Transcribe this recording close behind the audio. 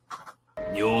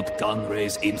Newt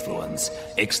Gunray's influence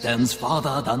extends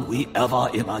farther than we ever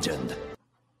imagined.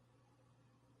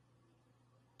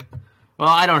 Well,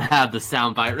 I don't have the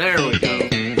soundbite. There we go.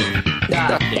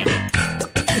 God damn it.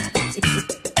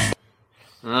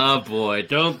 Oh boy,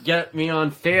 don't get me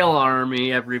on Fail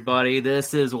Army, everybody.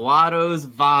 This is Watto's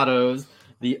Vados,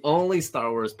 the only Star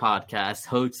Wars podcast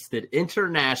hosted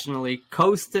internationally,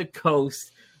 coast to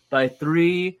coast, by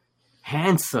three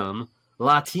handsome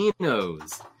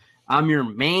Latinos. I'm your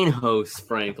main host,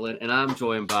 Franklin, and I'm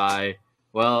joined by,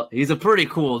 well, he's a pretty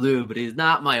cool dude, but he's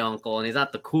not my uncle, and he's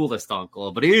not the coolest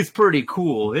uncle, but he's pretty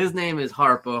cool. His name is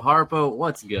Harpo. Harpo,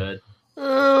 what's good?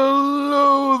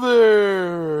 Hello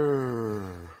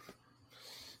there.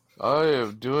 I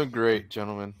am doing great,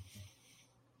 gentlemen.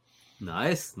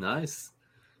 Nice.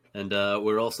 And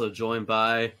we're also joined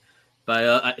by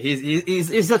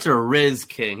he's such a Riz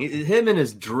king. Him and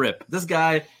his drip. This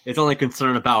guy is only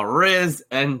concerned about Riz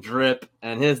and drip,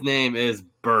 and his name is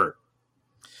Bert.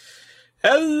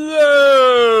 Hello.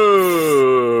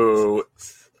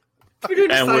 You're doing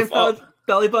the Seinfeld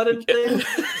belly button thing.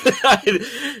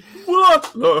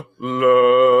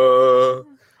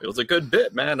 It was a good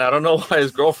bit, man. I don't know why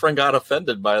his girlfriend got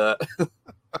offended by that.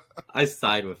 I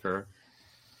side with her.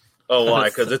 Oh, why?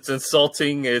 Because it's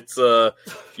insulting. It's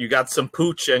you got some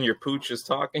pooch and your pooch is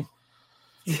talking.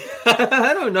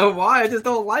 I don't know why. I just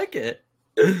don't like it.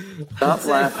 Stop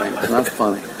laughing. It's not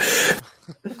funny.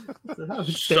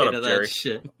 Shut up, Jerry.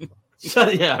 Shit.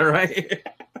 Yeah, right.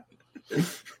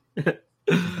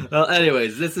 Well,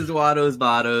 anyways, this is Watto's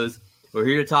Vados. We're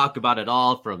here to talk about it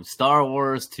all from Star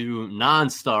Wars to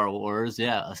non-Star Wars.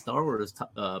 Yeah, a Star Wars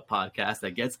podcast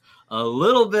that gets a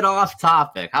little bit off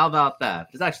topic. How about that?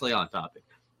 It's actually on topic.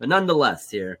 But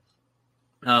nonetheless, here,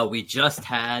 we just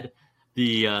had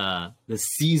the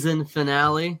season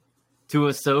finale to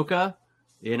Ahsoka.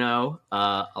 You know,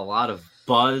 a lot of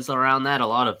buzz around that, a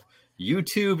lot of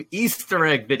YouTube Easter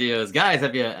egg videos. Guys,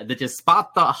 did you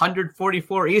spot the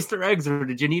 144 Easter eggs, or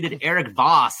did you need Eric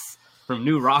Voss from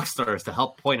New Rockstars to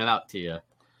help point it out to you?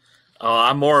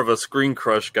 I'm more of a Screen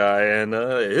Crush guy, and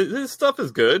his stuff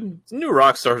is good. New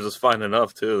Rockstars is fine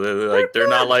enough too. They're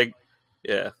not like,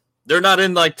 yeah, they're not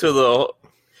in like to the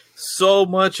so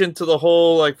much into the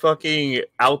whole like fucking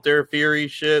out there theory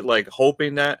shit, like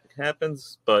hoping that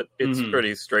happens, but it's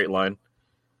pretty straight line.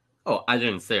 Oh, I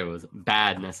didn't say it was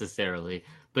bad necessarily,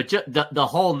 but the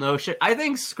whole notion. I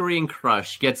think Screen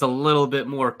Crush gets a little bit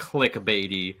more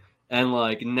clickbaity and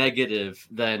like negative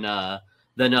than other,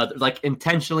 like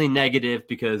intentionally negative,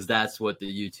 because that's what the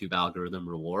YouTube algorithm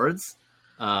rewards.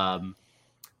 Harpo,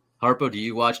 do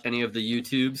you watch any of the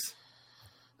YouTubes?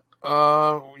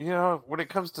 When it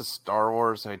comes to Star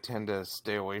Wars, I tend to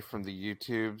stay away from the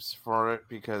YouTubes for it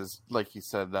because, like you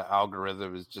said, the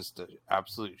algorithm is just an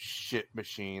absolute shit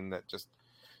machine that just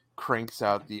cranks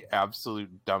out the absolute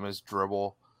dumbest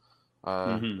dribble.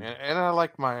 And I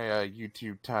like my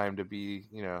YouTube time to be,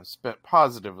 spent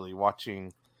positively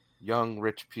watching young,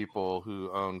 rich people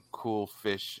who own cool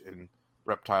fish and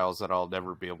reptiles that I'll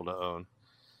never be able to own.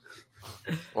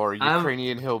 Or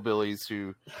Ukrainian hillbillies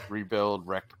who rebuild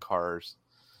wrecked cars.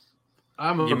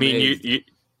 You mean you?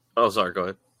 Oh, sorry. Go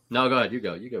ahead. No, go ahead. You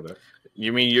go, bro.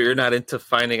 You mean you're not into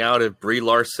finding out if Brie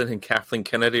Larson and Kathleen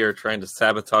Kennedy are trying to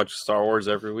sabotage Star Wars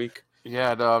every week?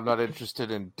 Yeah, no, I'm not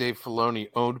interested in Dave Filoni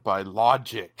owned by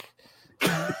Logic.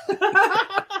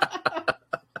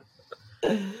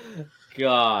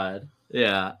 God,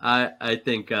 yeah, I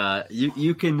think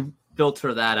you can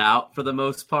filter that out for the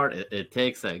most part. It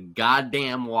takes a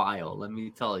goddamn while, let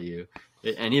me tell you.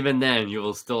 And even then, you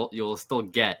will still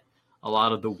get a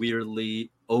lot of the weirdly,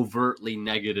 overtly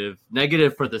negative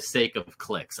for the sake of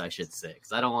clicks, I should say,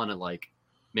 because I don't want to like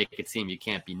make it seem you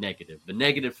can't be negative, but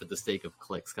negative for the sake of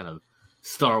clicks, kind of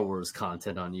Star Wars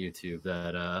content on YouTube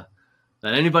that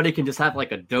anybody can just have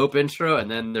like a dope intro and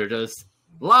then they're just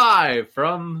live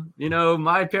from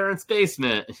my parents'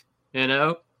 basement,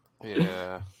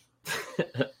 Yeah.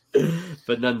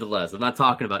 But nonetheless, I'm not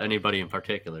talking about anybody in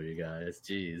particular, you guys.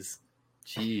 Jeez.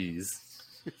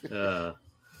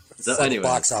 So anyway,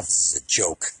 box office is a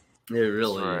joke. It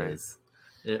really is.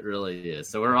 It really is.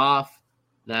 So we're off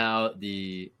now.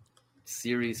 The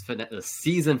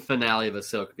season finale of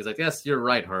Ahsoka, because I guess you're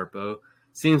right, Harpo.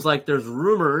 Seems like there's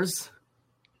rumors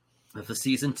of a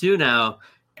season 2 now.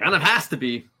 Kind of has to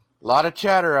be. A lot of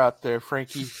chatter out there,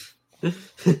 Frankie.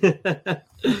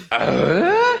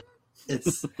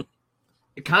 It's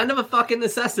kind of a fucking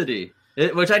necessity,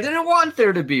 which I didn't want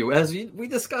there to be, as we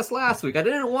discussed last week. I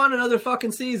didn't want another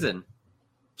fucking season.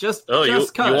 You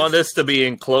want this to be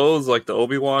enclosed like the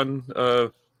Obi-Wan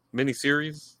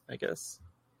miniseries, I guess.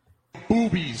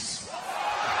 Boobies.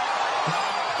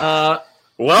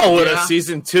 Well, with Yeah. a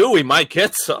season 2, we might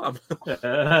get some.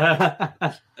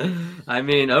 I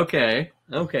mean, okay,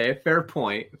 fair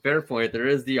point. There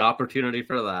is the opportunity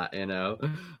for that,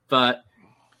 But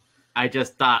I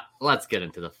just thought, let's get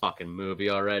into the fucking movie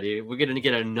already. We're gonna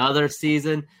get another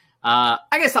season. I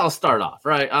guess I'll start off,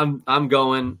 right? I'm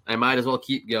going. I might as well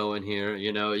keep going here.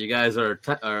 You guys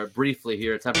are briefly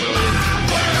here temporarily.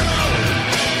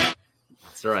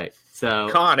 That's right. So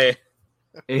Connie.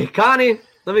 Hey, Connie,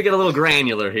 let me get a little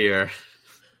granular here.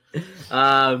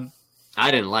 I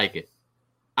didn't like it.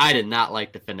 I did not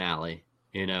like the finale,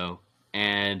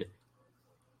 and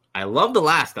I love the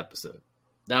last episode.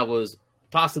 That was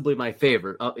possibly my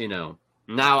favorite.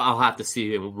 Now I'll have to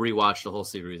see and rewatch the whole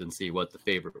series and see what the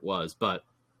favorite was. But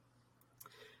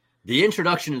the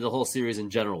introduction to the whole series in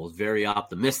general was very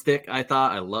optimistic, I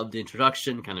thought. I loved the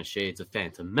introduction, kind of shades of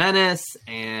Phantom Menace,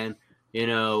 and,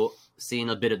 seeing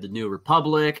a bit of the New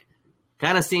Republic,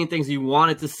 kind of seeing things you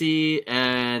wanted to see,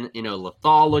 and,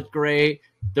 Lothal looked great.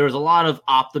 There was a lot of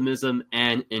optimism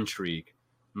and intrigue.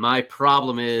 My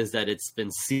problem is that it's been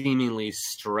seemingly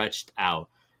stretched out.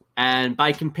 And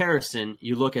by comparison,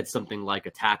 you look at something like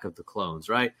Attack of the Clones,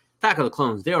 right? Attack of the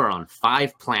Clones, they were on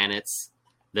 5 planets.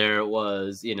 There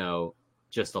was,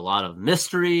 just a lot of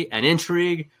mystery and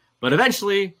intrigue. But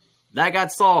eventually, that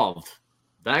got solved.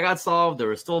 There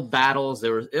were still battles.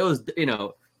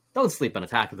 Don't sleep on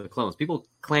Attack of the Clones. People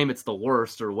claim it's the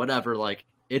worst or whatever. Like,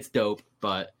 it's dope,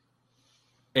 but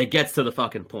it gets to the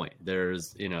fucking point.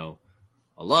 There's, there's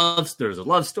a love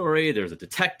story. There's a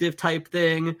detective type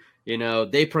thing.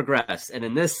 They progress. And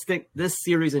in this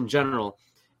series in general,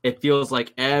 it feels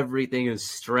like everything is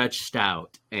stretched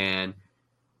out. And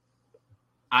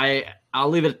I'll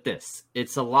leave it at this.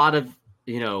 It's a lot of,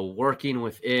 working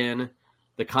within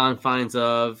the confines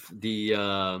of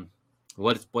the,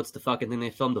 what's the fucking thing they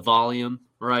filmed? The volume,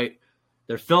 right?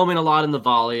 They're filming a lot in the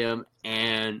volume,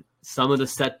 and some of the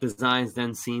set designs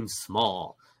then seem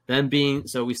small.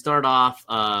 So we start off,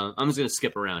 I'm just going to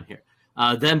skip around here.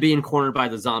 Them being cornered by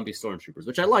the zombie stormtroopers,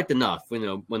 which I liked enough,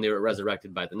 when they were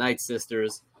resurrected by the Night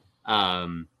Sisters.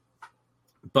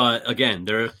 But again,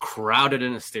 they're crowded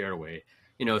in a stairway.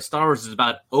 Star Wars is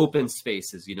about open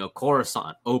spaces,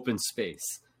 Coruscant, open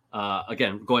space.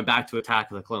 Again, going back to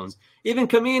Attack of the Clones. Even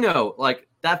Camino, like,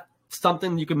 that's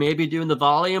something you could maybe do in the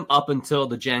volume up until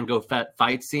the Jango Fett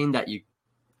fight scene that you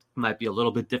might be a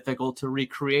little bit difficult to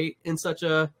recreate in such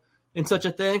a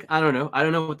thing. I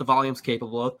don't know what the volume's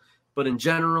capable of. But in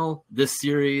general, this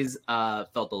series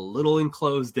felt a little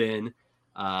enclosed in.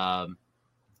 I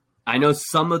know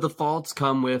some of the faults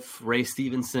come with Ray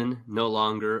Stevenson no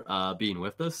longer being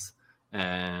with us.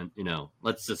 And,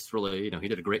 let's just really, he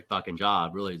did a great fucking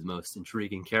job. Really the most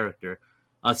intriguing character.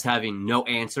 Us having no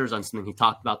answers on something he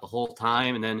talked about the whole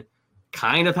time, and then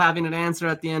kind of having an answer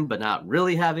at the end, but not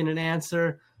really having an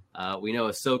answer. We know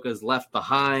Ahsoka's left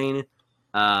behind.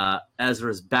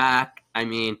 Ezra's back. I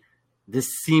mean, this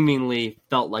seemingly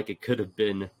felt like it could have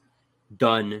been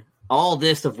done. All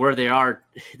this of where they are,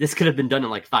 this could have been done in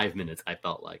like 5 minutes, I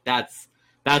felt like. That's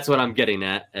what I'm getting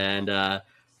at. And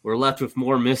we're left with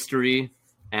more mystery,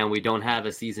 and we don't have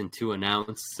a season 2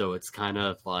 announced. So it's kind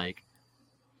of like,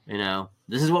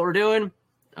 this is what we're doing.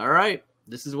 All right,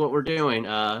 this is what we're doing.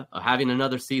 Having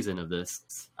another season of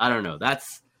this. I don't know.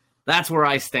 That's where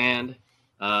I stand.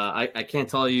 I can't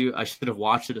tell you. I should have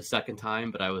watched it a second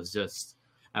time, but I was just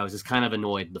kind of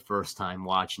annoyed the first time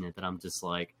watching it that I'm just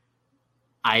like,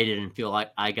 I didn't feel like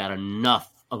I got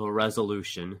enough of a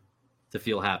resolution to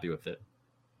feel happy with it.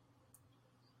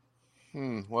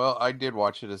 Well, I did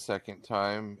watch it a second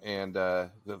time, and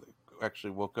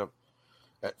actually woke up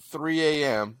at 3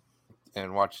 a.m.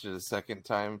 and watched it a second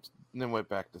time, and then went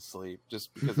back to sleep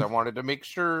just because I wanted to make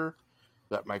sure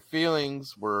that my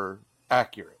feelings were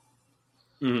accurate.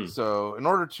 Mm-hmm. So in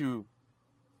order to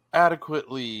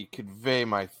adequately convey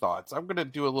my thoughts, I'm going to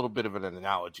do a little bit of an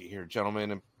analogy here,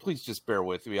 gentlemen, and please just bear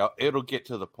with me. It'll get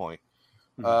to the point.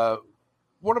 Mm-hmm.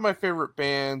 One of my favorite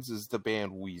bands is the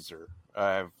band Weezer.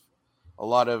 I have a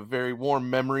lot of very warm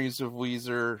memories of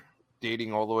Weezer,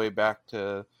 dating all the way back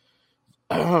to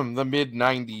the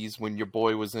mid-90s when your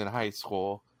boy was in high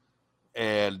school.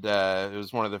 And it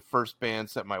was one of the first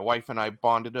bands that my wife and I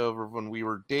bonded over when we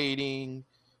were dating.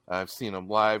 I've seen them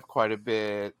live quite a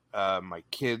bit. My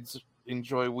kids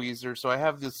enjoy Weezer. So I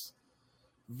have this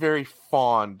very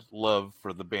fond love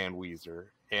for the band Weezer.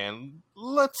 And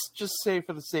let's just say,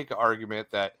 for the sake of argument,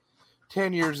 that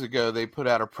 10 years ago they put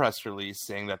out a press release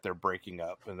saying that they're breaking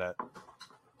up and that,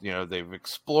 they've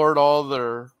explored all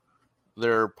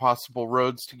their possible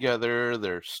roads together.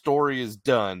 Their story is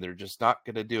done. They're just not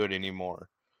going to do it anymore.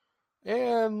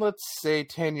 And let's say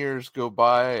 10 years go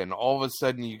by, and all of a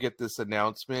sudden you get this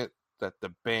announcement that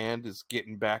the band is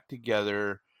getting back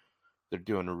together. They're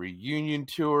doing a reunion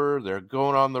tour. They're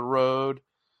going on the road,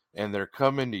 and they're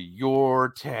coming to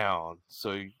your town.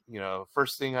 So,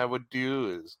 first thing I would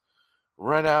do is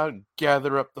run out and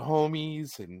gather up the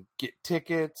homies and get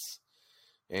tickets.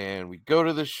 And we go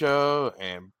to the show,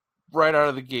 and right out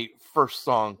of the gate, first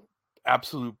song,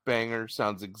 absolute banger,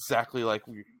 sounds exactly like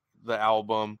the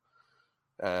album.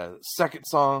 Second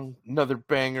song, another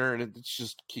banger, and it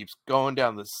just keeps going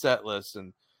down the set list,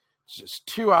 and it's just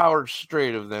 2 hours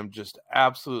straight of them just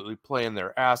absolutely playing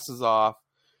their asses off.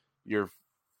 You're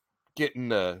getting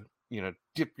to,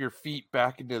 dip your feet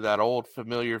back into that old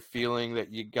familiar feeling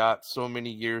that you got so many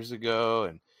years ago,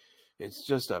 and it's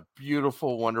just a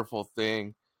beautiful, wonderful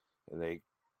thing. And they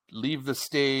leave the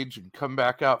stage and come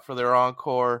back out for their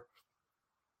encore,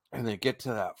 and they get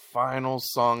to that final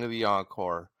song of the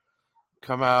encore.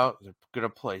 Come out, they're going to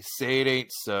play Say It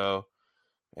Ain't So,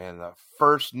 and the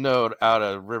first note out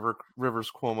of Rivers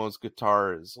Cuomo's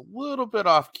guitar is a little bit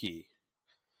off key.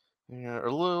 A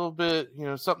little bit,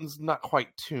 something's not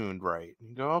quite tuned right.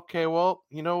 You go, okay, well,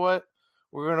 you know what?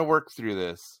 We're going to work through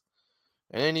this.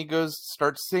 And then he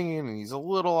starts singing, and he's a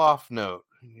little off note.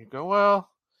 And you go, well,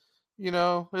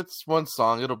 it's one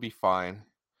song, it'll be fine.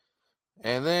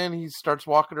 And then he starts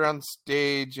walking around the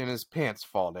stage, and his pants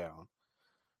fall down.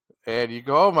 And you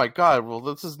go, oh my God, well,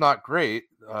 this is not great.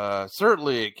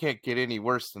 Certainly it can't get any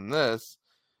worse than this.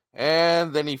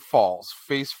 And then he falls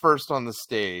face first on the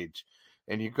stage.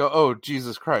 And you go, oh,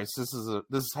 Jesus Christ,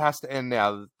 this has to end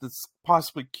now. This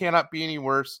possibly cannot be any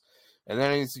worse. And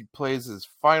then as he plays his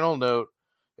final note,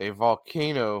 a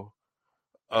volcano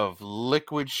of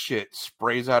liquid shit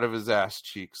sprays out of his ass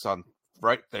cheeks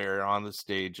right there on the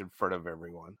stage in front of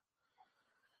everyone.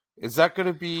 Is that going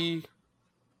to be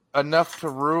enough to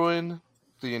ruin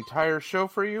the entire show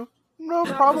for you? No,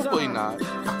 probably not.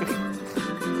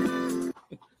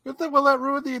 Will that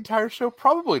ruin the entire show?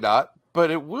 Probably not. But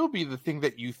it will be the thing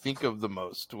that you think of the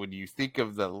most when you think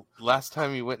of the last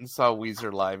time you went and saw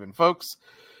Weezer live. And folks,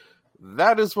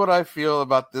 that is what I feel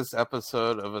about this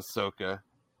episode of Ahsoka.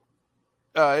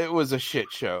 It was a shit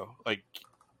show. Like,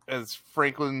 as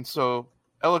Franklin so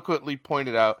eloquently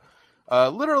pointed out,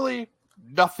 literally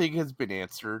nothing has been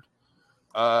answered.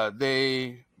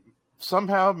 They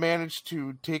somehow managed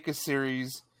to take a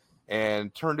series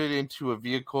and turn it into a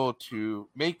vehicle to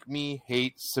make me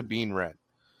hate Sabine Wren.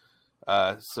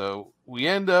 So we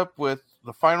end up with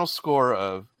the final score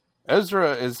of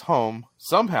Ezra is home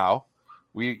somehow.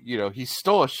 He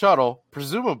stole a shuttle,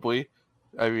 presumably.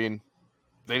 I mean,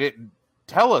 they didn't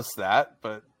tell us that,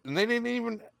 and they didn't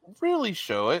even really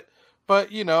show it.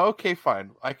 But, okay,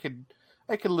 fine. I could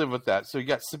live with that. So you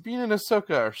got Sabine and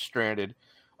Ahsoka are stranded.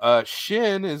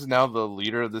 Shin is now the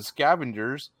leader of the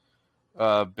Scavengers.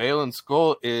 Baylan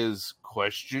Skoll is ?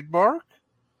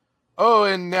 Oh,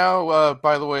 and now,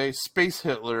 by the way, Space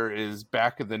Hitler is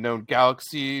back in the known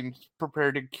galaxy and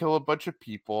prepared to kill a bunch of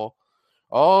people.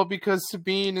 All because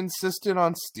Sabine insisted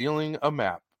on stealing a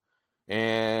map.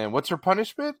 And what's her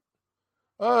punishment?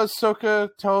 Ahsoka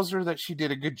tells her that she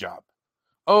did a good job.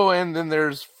 Oh, and then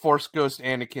there's Force Ghost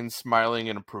Anakin smiling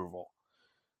in approval.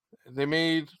 They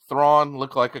made Thrawn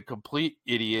look like a complete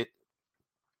idiot.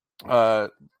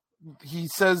 He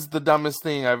says the dumbest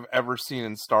thing I've ever seen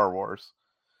in Star Wars,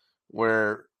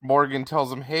 where Morgan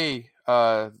tells him, hey,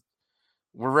 we're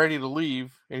ready to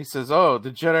leave. And he says, oh,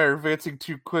 the Jedi are advancing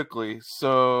too quickly,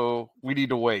 so we need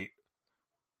to wait.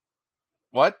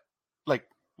 What? Like,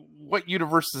 what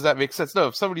universe does that make sense? No,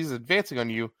 if somebody's advancing on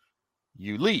you,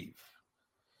 you leave.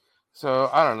 So,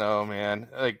 I don't know, man.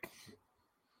 Like,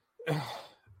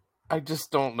 I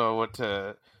just don't know what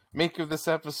to make of this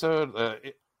episode.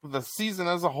 The season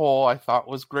as a whole, I thought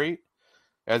was great.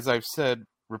 As I've said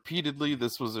repeatedly,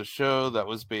 this was a show that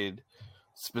was made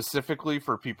specifically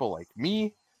for people like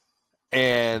me.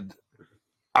 And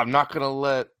I'm not going to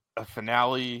let a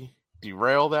finale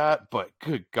derail that. But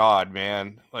good God,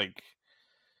 man. Like,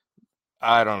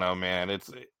 I don't know, man.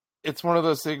 It's one of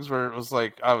those things where it was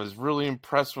like, I was really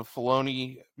impressed with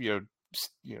Filoni,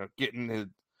 getting his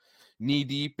knee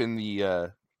deep in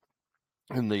the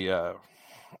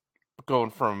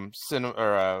going from cinema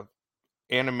or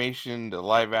animation to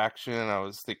live action. I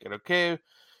was thinking, okay,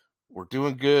 we're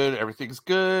doing good, everything's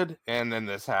good, and then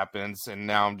this happens, and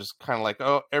now I'm just kind of like,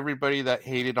 oh, everybody that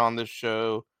hated on this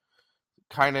show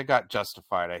kind of got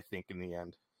justified, I think, in the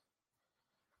end.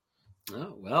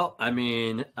 Oh, well, I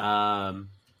mean,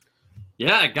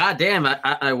 yeah, goddamn,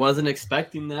 I wasn't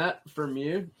expecting that from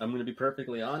you. I'm going to be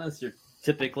perfectly honest. You're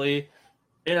typically,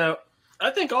 I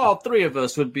think all three of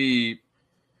us would be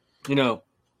you know,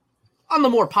 on the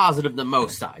more positive than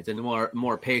most sides, and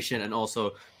more patient, and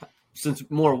also since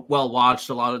more well watched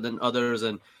a lot of than others,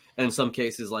 and in some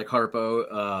cases like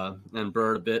Harpo and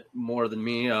Bird a bit more than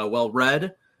me, well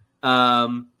read,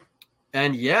 and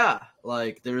yeah,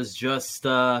 like there's just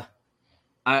I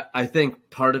think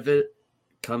part of it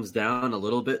comes down a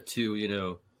little bit to, you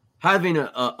know, having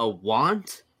a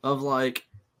want of like,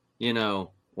 you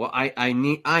know, well, I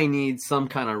need some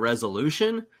kind of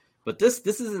resolution, but this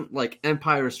isn't like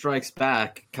Empire Strikes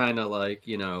Back kind of like,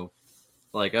 you know,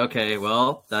 like, okay,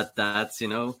 well, that's, you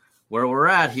know, where we're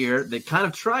at here. They kind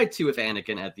of tried to with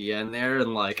Anakin at the end there,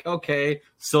 and like, okay,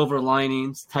 silver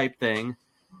linings type thing.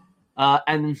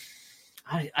 And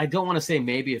I don't want to say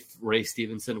maybe if Ray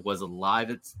Stevenson was alive,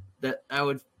 it's that I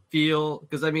would feel,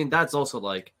 because I mean, that's also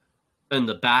like in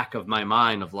the back of my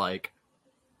mind of like,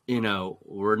 you know,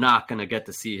 we're not going to get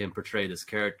to see him portray this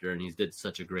character, and he did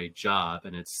such a great job.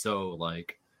 And it's so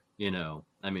like, you know,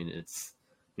 I mean, it's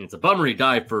a bummer he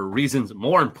died for reasons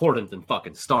more important than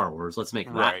fucking Star Wars. Let's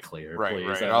make that clear. Right, please.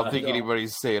 right. I don't think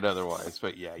anybody's saying otherwise,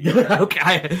 but yeah.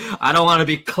 Okay. I don't want to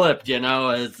be clipped, you know,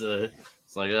 it's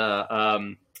like,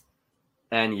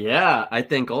 and yeah, I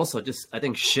think also I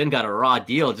think Shin got a raw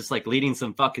deal, just like leading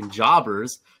some fucking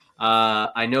jobbers.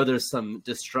 I know there's some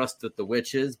distrust with the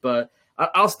witches, but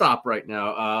I'll stop right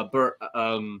now. Bert,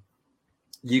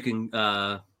 you can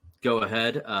go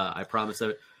ahead. I promise.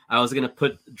 I was gonna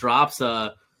put drops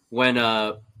when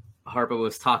Harpo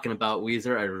was talking about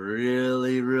Weezer. I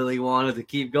really, really wanted to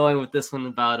keep going with this one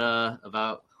about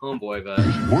Homeboy, but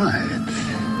what?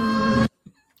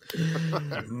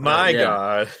 My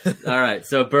God! All right,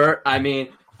 so Bert,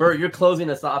 you're closing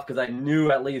us off because I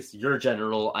knew at least your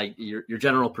general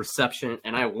perception,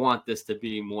 and I want this to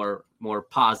be more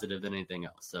positive than anything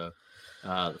else. So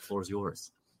the floor is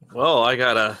yours. Well, I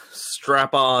gotta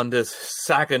strap on this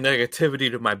sack of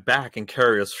negativity to my back and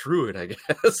carry us through it, I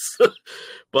guess.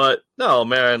 But no,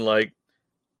 man, like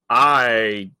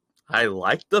I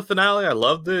liked the finale. I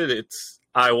loved it.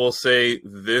 I will say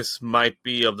this might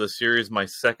be of the series my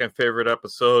second favorite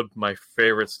episode. My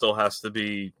favorite still has to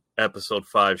be Episode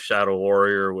 5, Shadow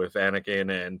Warrior, with Anakin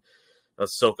and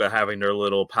Ahsoka having their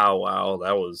little powwow.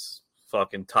 That was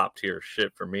fucking top tier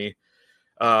shit for me.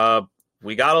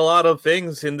 We got a lot of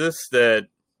things in this that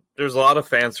there's a lot of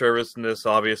fan service in this.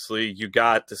 Obviously, you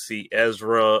got to see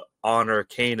Ezra honor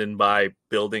Kanan by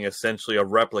building essentially a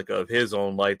replica of his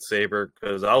own lightsaber,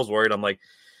 because I was worried. I'm like,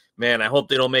 man, I hope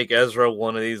they don't make Ezra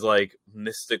one of these like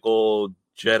mystical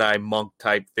Jedi monk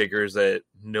type figures that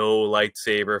no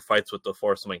lightsaber, fights with the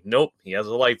Force. I'm like, nope, he has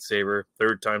a lightsaber.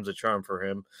 Third time's a charm for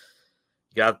him.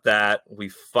 Got that. We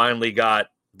finally got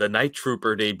the Night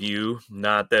Trooper debut.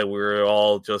 Not that we're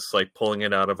all just like pulling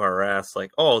it out of our ass,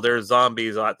 like, oh, there's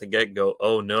zombies at the get-go.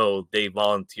 Oh no, they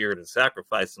volunteered and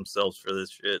sacrificed themselves for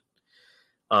this shit.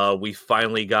 We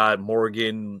finally got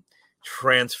Morgan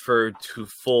transferred to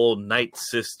full Night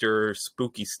Sister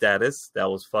spooky status.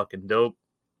 That was fucking dope.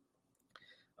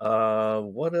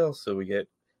 What else did we get?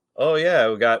 Oh yeah,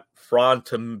 we got Thrawn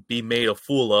to be made a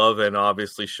fool of, and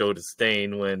obviously show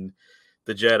disdain when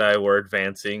the Jedi were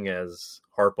advancing, as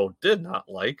Harpo did not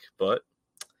like. But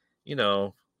you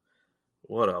know,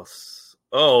 what else?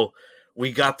 Oh,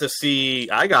 we got to see.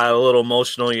 I got a little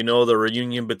emotional. You know, the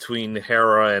reunion between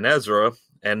Hera and Ezra,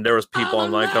 and there was people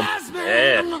online.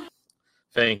 Yeah,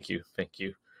 thank you.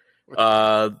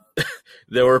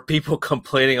 There were people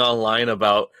complaining online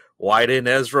about, why didn't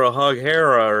Ezra hug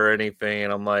Hera or anything?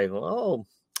 And I'm like, well,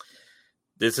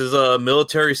 this is a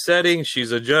military setting.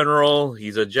 She's a general.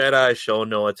 He's a Jedi. Show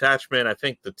no attachment. I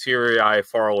think the teary-eye,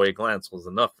 faraway glance was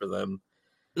enough for them.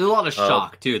 There's a lot of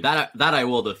shock, too. That I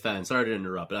will defend. Sorry to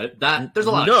interrupt. But there's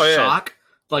a lot of shock.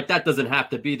 Like, that doesn't have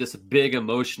to be this big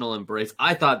emotional embrace.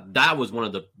 I thought that was one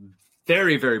of the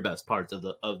very, very best parts of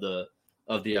the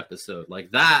episode.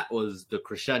 Like, that was the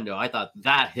crescendo. I thought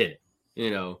that hit, you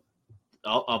know.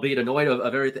 Albeit annoyed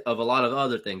of a lot of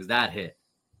other things, that hit.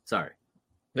 Sorry.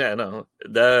 Yeah, no,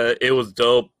 it was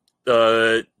dope.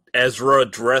 Ezra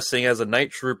dressing as a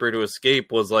night trooper to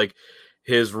escape was like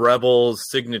his rebel's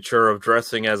signature of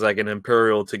dressing as like an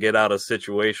Imperial to get out of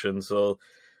situations. So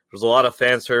there's a lot of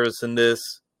fan service in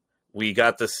this. We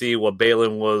got to see what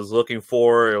Balin was looking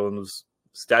for. It was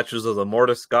statues of the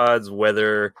Mortis gods,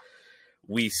 whether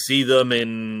we see them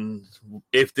in,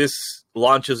 if this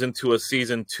launches into a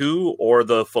season 2 or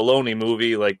the Filoni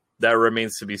movie, like that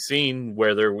remains to be seen,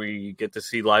 whether we get to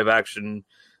see live action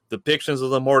depictions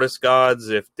of the Mortis gods,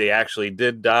 if they actually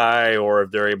did die, or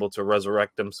if they're able to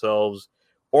resurrect themselves,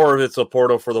 or if it's a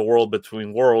portal for the world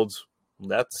between worlds.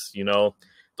 That's, you know,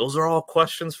 those are all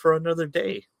questions for another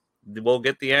day. We'll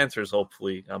get the answers,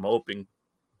 hopefully. I'm hoping.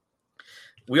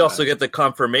 we also get the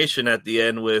confirmation at the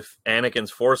end with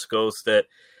Anakin's Force Ghost that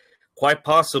quite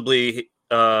possibly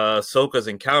Ahsoka's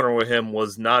encounter with him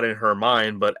was not in her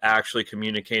mind, but actually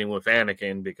communicating with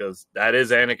Anakin, because that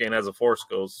is Anakin as a Force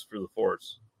Ghost through the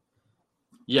Force.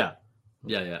 Yeah,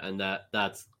 and that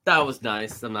was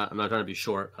nice. I'm not trying to be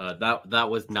short. That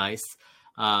was nice.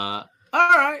 All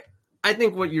right, I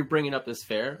think what you're bringing up is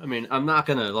fair. I mean, I'm not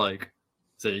gonna like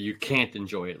say you can't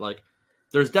enjoy it. Like,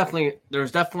 there's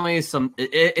definitely some.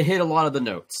 It hit a lot of the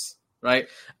notes, right?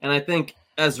 And I think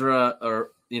Ezra,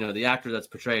 or the actor that's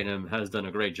portraying him, has done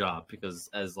a great job, because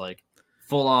as like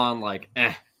full on like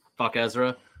fuck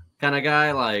Ezra kind of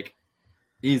guy, like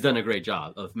he's done a great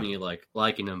job of me like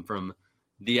liking him from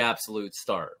the absolute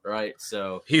start, right?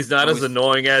 So he's not as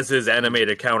annoying as his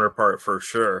animated counterpart for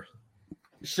sure.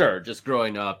 Sure, just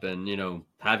growing up and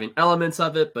having elements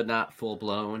of it, but not full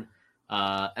blown,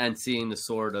 and seeing the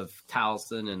sword of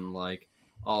Taliesin and like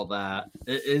all that.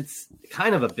 It's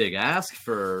kind of a big ask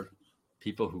for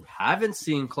people who haven't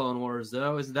seen Clone Wars,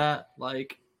 though. Is that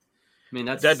like? I mean,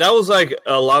 that was like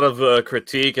a lot of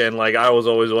critique, and like I was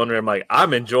always wondering, like,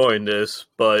 I'm enjoying this,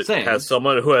 but Same. As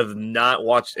someone who has not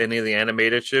watched any of the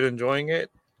animated shit enjoying it,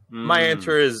 my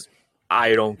answer is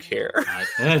I don't care.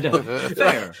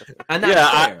 Fair, and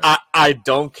that's fair. I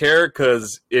don't care,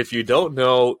 because if you don't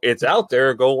know, it's out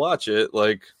there. Go watch it.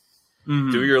 Like,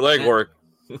 do your legwork.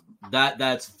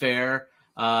 That's fair.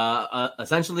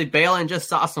 Essentially, Balin just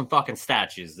saw some fucking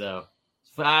statues, though.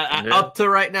 Up to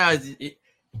right now,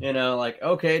 like,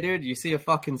 okay, dude, you see a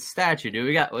fucking statue, dude.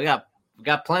 We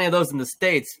got plenty of those in the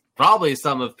States. Probably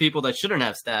some of people that shouldn't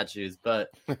have statues, but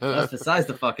that's besides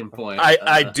the fucking point.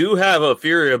 I do have a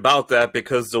theory about that,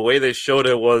 because the way they showed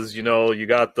it was, you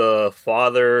got the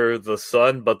father, the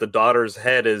son, but the daughter's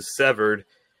head is severed.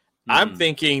 I'm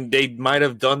thinking they might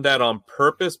have done that on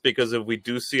purpose, because if we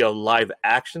do see a live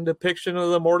action depiction of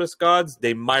the Mortis gods,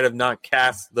 they might have not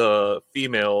cast the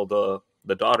female,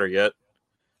 the daughter yet.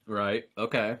 Right.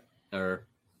 Okay. Or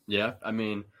yeah. I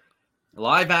mean,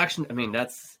 live action. I mean,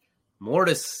 that's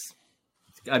Mortis.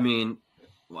 I mean,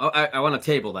 I want to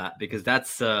table that, because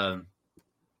that's a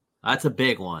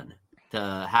big one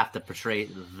to have to portray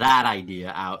that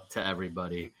idea out to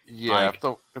everybody. Yeah.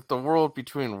 If the world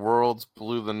between worlds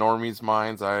blew the normies'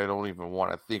 minds, I don't even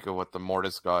want to think of what the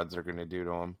Mortis gods are going to do to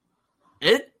them.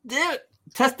 It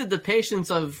tested the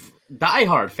patience of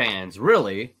diehard fans,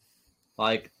 really.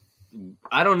 Like,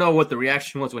 I don't know what the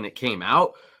reaction was when it came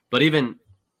out, but even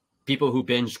people who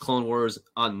binged Clone Wars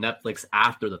on Netflix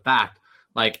after the fact,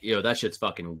 like, that shit's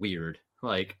fucking weird.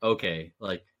 Like, okay,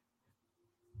 like,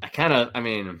 I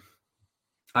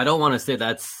don't want to say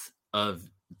that's of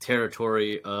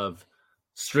territory of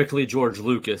strictly George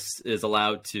Lucas is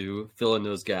allowed to fill in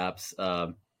those gaps.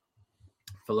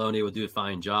 Filoni will do a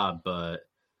fine job, but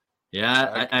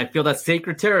yeah, I feel that's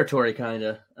sacred territory, kind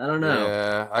of. I don't know.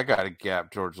 Yeah, I got a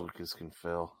gap George Lucas can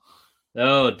fill.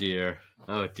 Oh dear.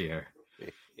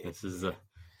 This is a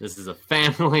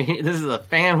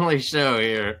family show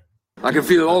here. I can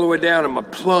feel it all the way down in my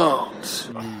plums.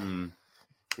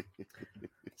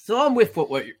 So I'm with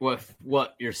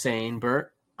what you're saying,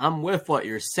 Bert. I'm with what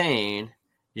you're saying,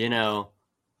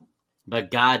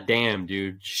 but goddamn,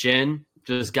 dude, Shin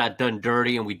just got done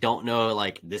dirty, and we don't know.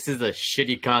 Like, this is a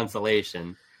shitty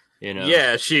consolation,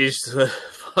 Yeah, she's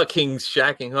fucking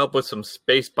shacking up with some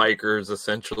space bikers,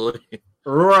 essentially.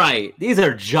 Right. These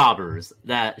are jobbers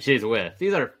that she's with.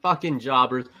 These are fucking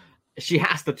jobbers. She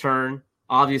has to turn,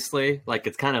 obviously. Like,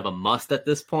 it's kind of a must at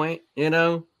this point,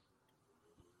 You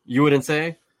wouldn't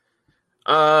say?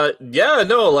 Yeah,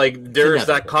 no, like, there's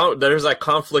that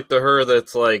conflict to her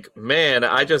that's like, man,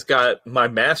 I just got, my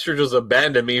master just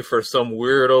abandoned me for some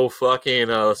weirdo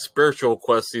fucking spiritual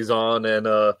quest he's on, and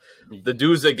the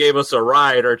dudes that gave us a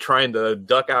ride are trying to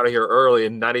duck out of here early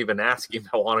and not even asking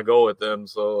if I want to go with them,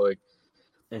 so, like,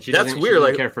 and she that's weird. She doesn't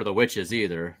like, care for the witches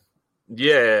either.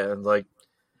 Yeah, and like,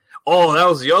 oh, that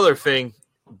was the other thing.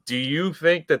 Do you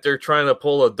think that they're trying to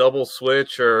pull a double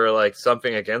switch or like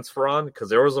something against Thrawn? Because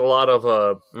there was a lot of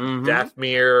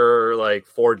Dathomir, like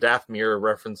 4 Dathomir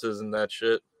references in that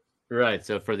shit. Right.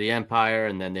 So for the Empire,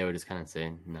 and then they would just kind of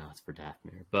say, "No, it's for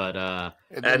Dathomir." But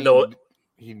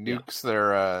he nukes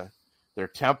their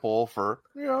temple for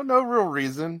no real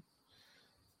reason.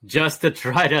 Just to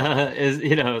try to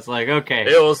it's like, okay,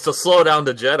 it was to slow down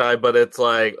the Jedi, but it's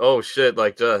like, oh shit,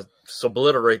 like just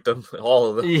obliterate them, all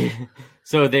of them. Yeah.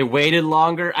 So they waited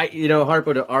longer. Hard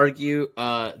to argue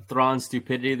Thrawn's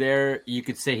stupidity there. You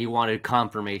could say he wanted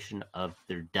confirmation of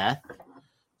their death,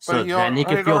 so then he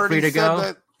could feel free to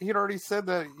go. he'd already said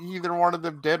that he either wanted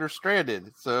them dead or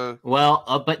stranded. So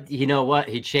well, but you know what?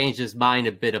 He changed his mind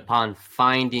a bit upon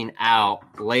finding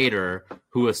out later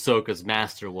who Ahsoka's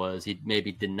master was. He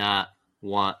maybe did not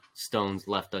want stones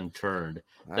left unturned.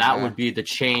 That would be the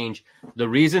change. The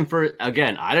reason for,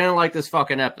 again, I didn't like this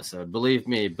fucking episode, believe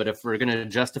me, but if we're going to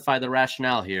justify the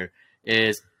rationale here,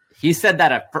 is he said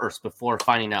that at first before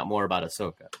finding out more about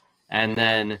Ahsoka. And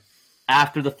then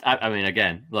after I mean,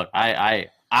 again, look,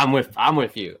 I'm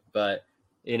with you, but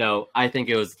you know, I think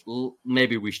it was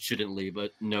maybe we shouldn't leave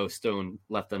no stone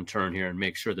left unturned here and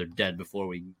make sure they're dead before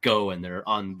we go and they're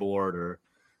on board, or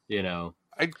you know.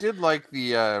 I did like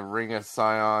the Ring of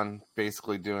Sion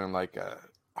basically doing like a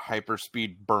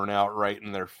hyperspeed burnout right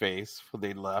in their face when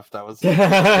they left. That was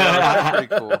pretty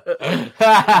cool.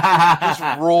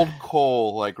 Just rolled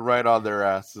coal like right on their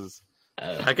asses.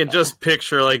 I can just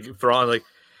picture like Thrawn like,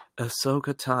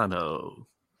 Ahsoka Tano,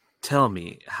 tell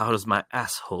me, how does my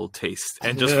asshole taste?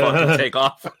 And just fucking take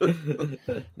off. Do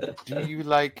you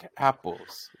like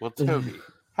apples? Well, tell me,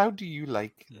 how do you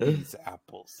like these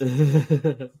apples?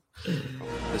 This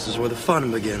is where the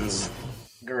fun begins.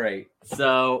 Great.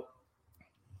 So,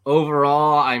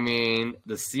 overall, I mean,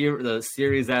 the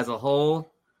series as a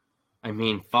whole, I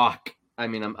mean, fuck. I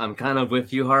mean, I'm kind of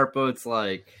with you, Harpo. It's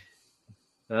like,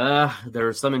 there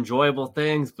are some enjoyable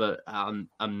things, but I'm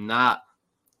not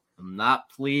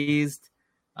pleased.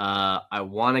 I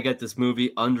want to get this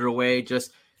movie underway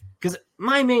just because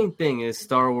my main thing is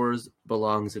Star Wars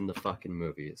belongs in the fucking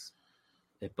movies.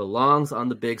 It belongs on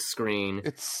the big screen.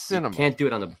 It's cinema. You can't do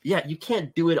it you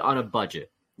can't do it on a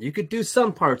budget. You could do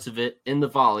some parts of it in the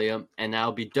volume and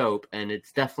that'll be dope. And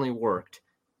it's definitely worked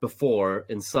before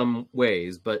in some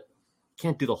ways, but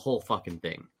can't do the whole fucking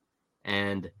thing.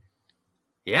 And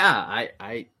yeah,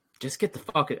 I just get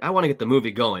I want to get the movie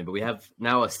going, but we have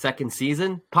now a second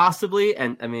season possibly.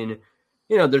 And I mean,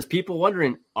 you know, there's people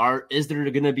wondering, is there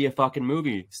going to be a fucking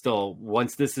movie still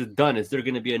once this is done? Is there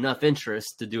going to be enough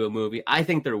interest to do a movie? I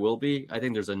think there will be. I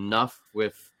think there's enough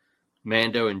with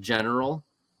Mando in general.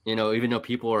 You know, even though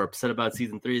people are upset about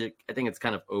season 3, I think it's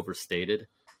kind of overstated.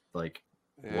 Like,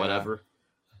 whatever.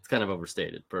 It's kind of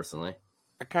overstated, personally.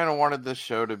 I kind of wanted this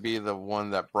show to be the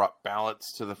one that brought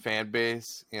balance to the fan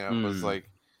base. You know, it was like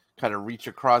kind of reach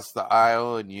across the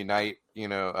aisle and unite, you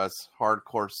know, us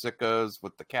hardcore sickos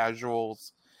with the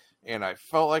casuals. And I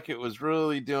felt like it was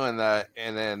really doing that.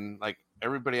 And then, like,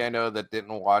 everybody I know that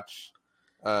didn't watch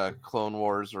Clone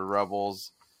Wars or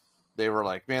Rebels, they were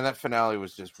like, man, that finale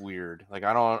was just weird. Like,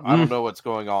 I don't know what's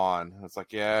going on. It's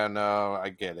like, yeah, no, I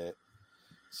get it.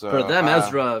 So for them,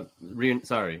 Ezra,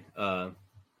 sorry,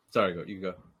 you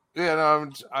go. Yeah,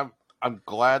 no, I'm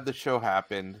glad the show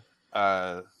happened.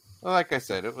 Like I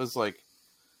said, it was like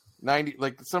 90,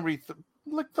 like somebody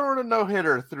throwing a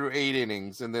no-hitter through 8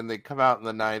 innings, and then they come out in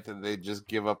the 9th and they just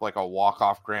give up like a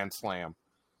walk-off grand slam.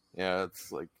 Yeah,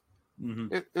 it's like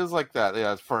it was like that.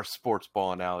 Yeah, for a sports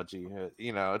ball analogy,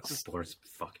 you know, it's just sports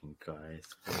fucking guys.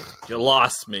 You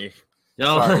lost me.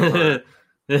 Sorry,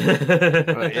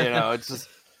 but, you know, it's just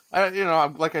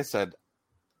I'm like I said,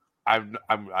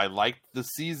 I liked the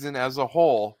season as a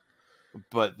whole,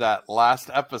 but that last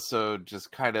episode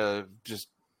just kind of just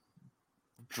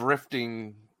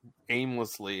drifting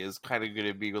aimlessly is kind of going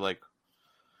to be like,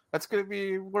 that's going to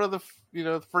be one of the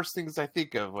the first things I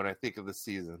think of when I think of the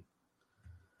season.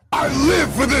 I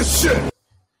live for this shit.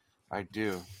 I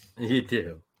do. You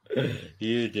do.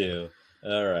 You do.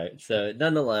 All right. So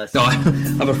nonetheless, no,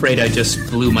 I'm afraid I just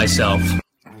blew myself.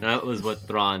 That was what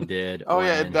Thrawn did. Oh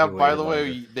yeah, and now, by the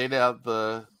way,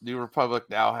 the New Republic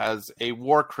now has a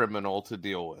war criminal to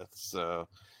deal with, so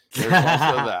there's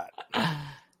also that.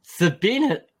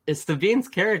 Sabine's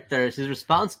character, she's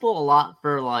responsible a lot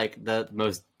for like the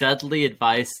most deadly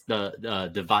device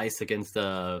against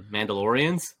the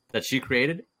Mandalorians that she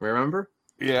created. Remember?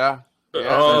 Yeah.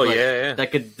 That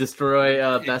could destroy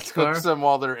Beskar. Cooks them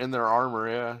while they're in their armor.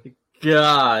 Yeah.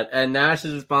 God, and now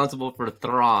she's responsible for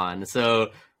Thrawn.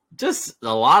 So just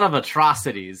a lot of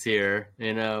atrocities here,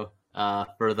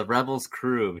 for the Rebels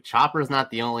crew. Chopper's not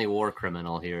the only war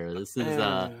criminal here. This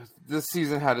is this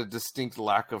season had a distinct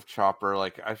lack of Chopper.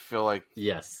 Like, I feel like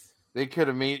they could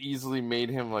have easily made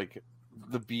him like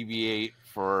the BB-8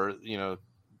 for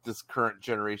this current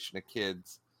generation of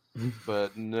kids,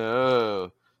 but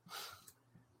no.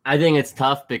 I think it's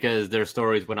tough because their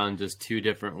stories went on just 2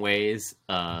 different ways.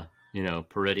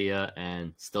 Peridia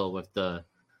and still with the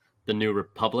New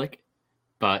Republic.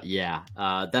 But yeah,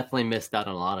 definitely missed out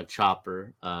on a lot of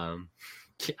Chopper. I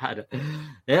think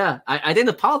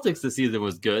the politics this season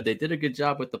was good. They did a good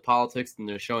job with the politics and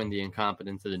they're showing the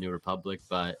incompetence of the New Republic.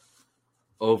 But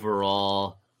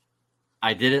overall,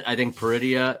 I think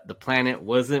Peridia, the planet,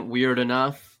 wasn't weird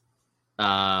enough.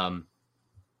 I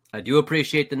do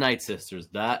appreciate the Night Sisters.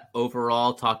 That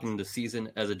overall, talking the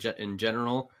season in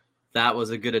general, that was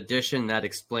a good addition. That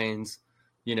explains,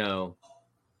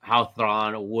 how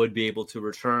Thrawn would be able to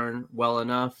return well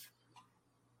enough.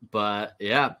 But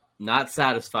yeah, not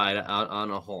satisfied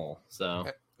on a whole. So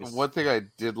one thing I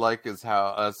did like is how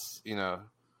us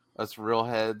real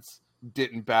heads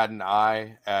didn't bat an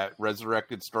eye at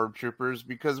resurrected stormtroopers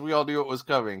because we all knew it was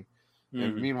coming. Mm-hmm.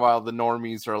 And meanwhile, the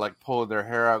normies are like pulling their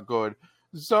hair out, going,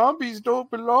 "Zombies don't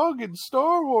belong in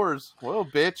Star Wars." Well,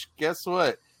 bitch, guess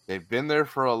what? They've been there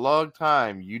for a long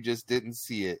time. You just didn't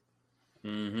see it.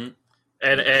 Mm-hmm.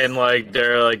 And like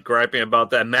they're like griping about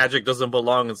that magic doesn't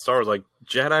belong in Star Wars. Like,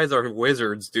 Jedis are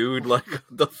wizards, dude. Like,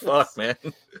 the fuck, man.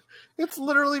 It's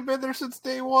literally been there since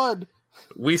day one.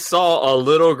 We saw a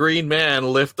little green man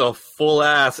lift a full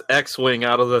ass X-wing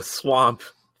out of the swamp,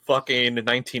 fucking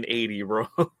 1980, bro.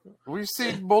 We've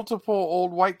seen multiple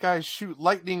old white guys shoot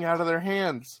lightning out of their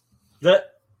hands.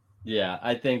 Yeah,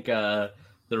 I think the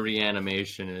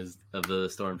reanimation of the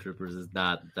stormtroopers is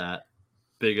not that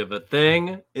big of a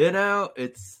thing,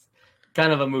 it's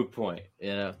kind of a moot point,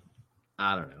 I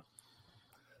don't know.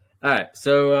 All right,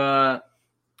 so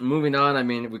moving on. I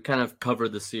mean, we kind of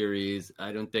covered the series.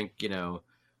 I don't think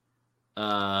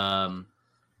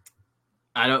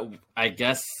I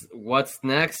guess what's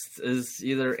next is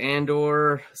either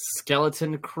Andor,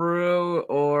 Skeleton Crew,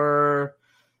 or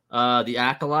the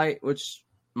Acolyte, which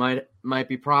might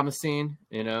be promising.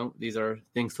 These are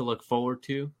things to look forward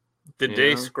to. Did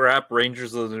they scrap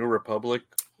Rangers of the New Republic?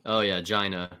 Oh yeah,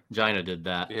 Jaina did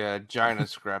that. Yeah, Jaina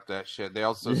scrapped that shit. They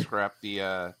also scrapped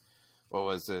the what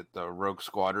was it? The Rogue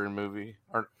Squadron movie?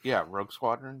 Rogue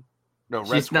Squadron. No,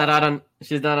 Red Squadron.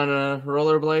 She's not on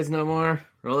rollerblades no more.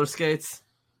 Roller skates.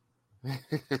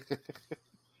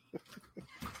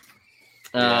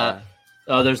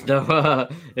 There's no.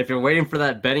 If you're waiting for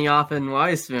that Benioff and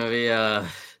Weiss movie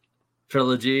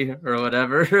trilogy or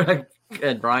whatever,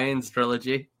 and Brian's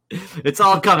trilogy. It's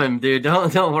all coming, dude.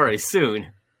 Don't worry. Soon.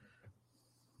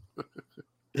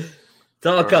 It's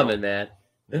all coming, man.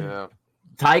 Yeah.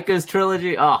 Taika's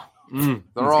trilogy. Oh, it's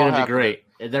gonna be great.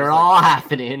 They're all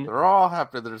happening. They're all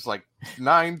happening. There's like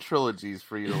 9 trilogies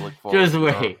for you to look forward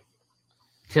to.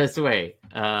 Just wait.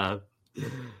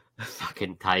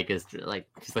 Fucking Taika's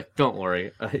she's like, don't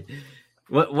worry.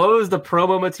 What was the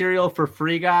promo material for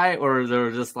Free Guy? Or they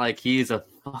were just like, he's a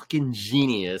fucking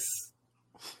genius.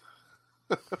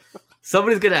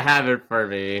 Somebody's gonna have it for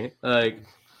me. Like,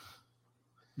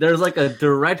 there's like a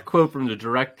direct quote from the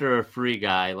director of Free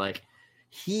Guy, like,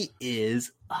 he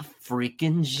is a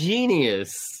freaking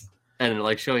genius, and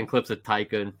like showing clips of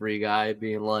Taika and Free Guy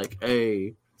being like,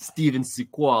 "Hey, Steven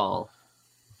Sequel."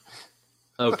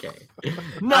 Okay,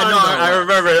 I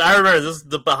remember this is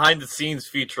the behind the scenes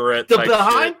featurette. The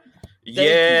behind.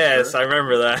 Yes, I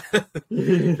remember that.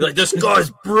 Like, this guy's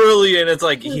brilliant. It's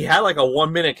like he had like a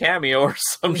 1-minute cameo or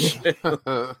some shit.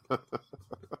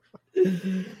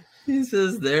 He's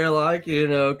just there, like,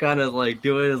 kind of like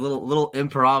doing his little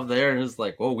improv there, and it's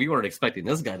like, "Well, we weren't expecting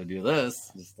this guy to do this."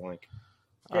 Just like,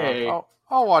 hey,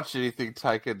 I'll watch anything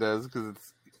Taika does because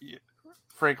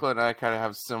Franklin and I kind of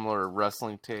have similar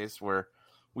wrestling tastes where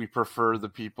we prefer the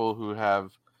people who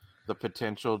have the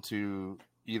potential to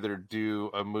either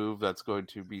do a move that's going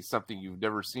to be something you've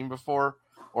never seen before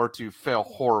or to fail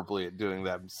horribly at doing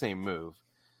that same move.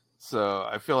 So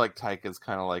I feel like Taika's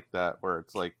kind of like that, where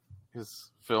it's like his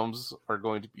films are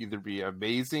going to either be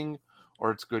amazing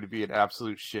or it's going to be an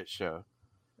absolute shit show.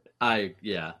 I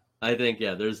think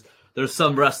there's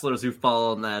some wrestlers who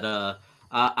fall on that.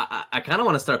 I kind of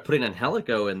want to start putting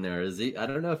Angelico in there. Is he? I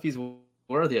don't know if he's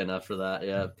worthy enough for that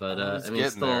yet, but I mean,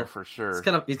 getting there for sure.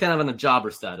 He's kind of in a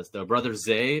jobber status though. Brother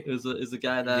Zay is a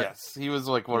guy that, yes, he was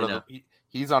like one of the.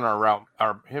 He's on our route.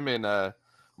 Him and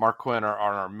Mark Quinn are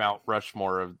on our Mount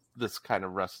Rushmore of this kind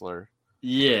of wrestler.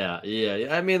 Yeah.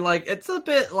 I mean, like, it's a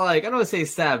bit like, I don't want to say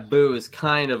Sabu is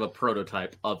kind of a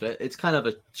prototype of it. It's kind of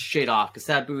a shade off because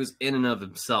Sabu is in and of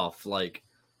himself like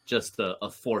just a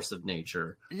force of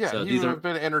nature. Yeah, so he would have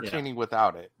been entertaining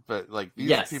without it, but like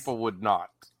these people would not.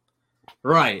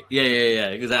 Right. Yeah.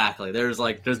 Exactly. There's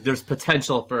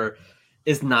potential for.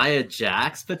 Is Nia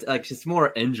Jax, but like she's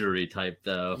more injury type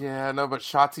though. Yeah, no, but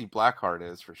Shotzi Blackheart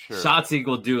is for sure. Shotzi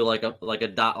will do like a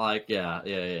dot, like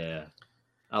yeah.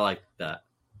 I like that.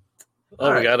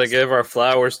 Oh, we gotta give our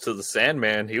flowers to the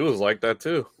Sandman. He was like that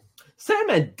too.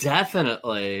 Sandman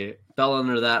definitely fell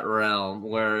under that realm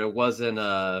where it wasn't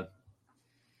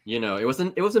it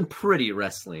wasn't pretty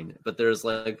wrestling, but there's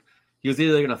like he was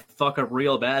either gonna fuck up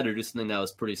real bad or do something that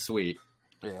was pretty sweet.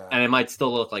 Yeah. and it might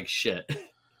still look like shit.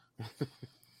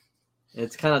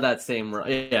 It's kind of that same.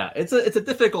 Yeah, it's a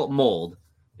difficult mold.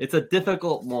 It's a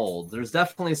difficult mold. There's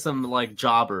definitely some like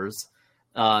jobbers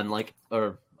on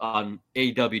on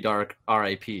AW Dark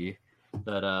RIP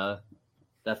that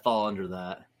fall under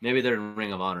that. Maybe they're in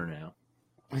Ring of Honor now.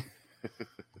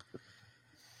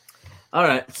 All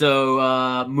right,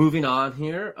 so moving on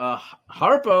here.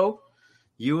 Harpo,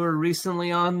 you were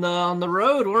recently on the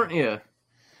road, weren't you?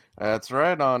 That's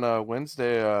right. On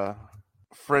Wednesday,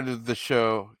 friend of the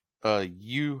show,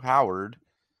 Howard.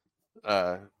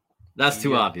 That's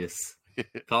too obvious.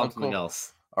 Call him something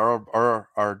else.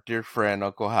 Our dear friend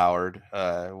Uncle Howard.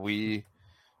 We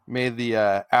made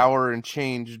the hour and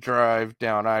change drive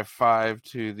down I-5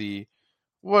 to the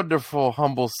wonderful,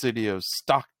 humble city of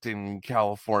Stockton,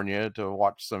 California, to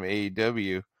watch some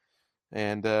AEW,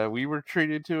 and we were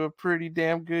treated to a pretty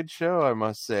damn good show, I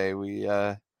must say. We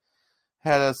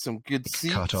had some good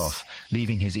seats. Cut off,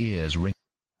 leaving his ears ring.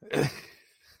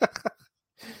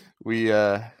 We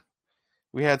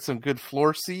had some good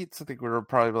floor seats. I think we were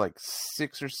probably like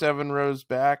 6 or 7 rows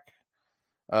back.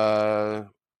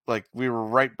 Like we were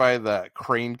right by the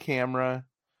crane camera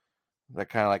that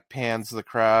kind of like pans the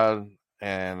crowd.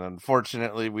 And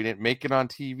unfortunately, we didn't make it on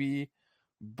TV,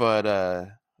 but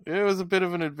it was a bit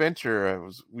of an adventure.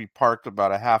 We parked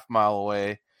about a half mile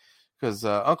away because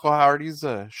Uncle Howard, he's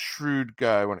a shrewd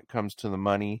guy when it comes to the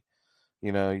money.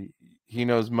 You know, he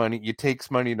knows money. It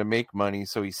takes money to make money,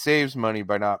 so he saves money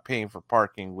by not paying for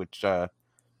parking, which I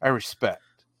respect.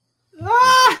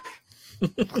 Ah!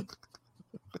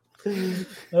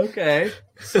 Okay,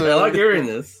 so I like hearing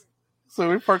this. So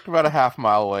we parked about a half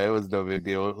mile away. It was no big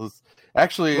deal. It was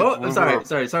actually.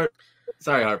 Sorry,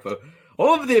 Harpo.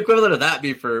 What would the equivalent of that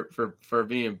be for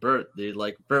me and Bert, dude?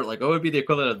 Like Bert, like what would be the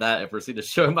equivalent of that if we're seeing the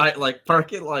show by like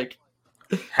parking like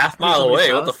half mile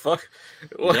away? What the fuck?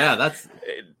 Yeah,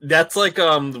 that's like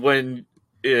when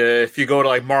if you go to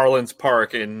like Marlins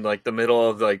Park in like the middle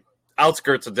of like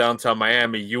outskirts of downtown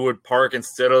Miami, you would park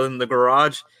instead of in the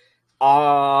garage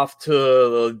off to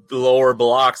the lower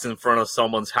blocks in front of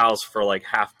someone's house for like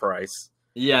half price.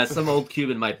 Yeah, some old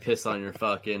Cuban might piss on your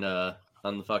fucking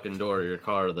on the fucking door of your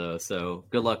car though. So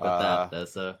good luck with that.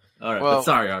 That's all right. Well, but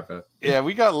sorry, Harpo. Yeah,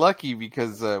 we got lucky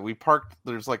because we parked.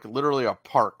 There's like literally a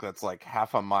park that's like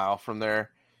half a mile from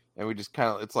there, and we just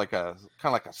it's like a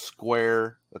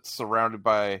square that's surrounded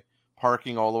by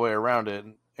parking all the way around it.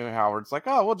 And Howard's like,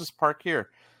 "Oh, we'll just park here."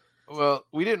 Well,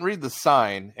 we didn't read the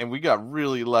sign, and we got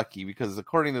really lucky because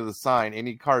according to the sign,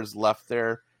 any cars left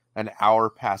there an hour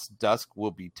past dusk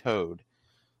will be towed.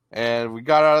 And we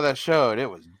got out of that show, and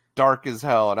it was dark as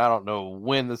hell, and I don't know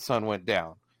when the sun went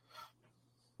down.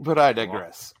 But I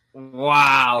digress.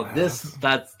 Wow, that's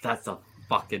a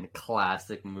fucking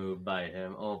classic move by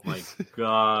him. Oh my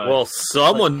god. Well,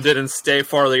 someone didn't stay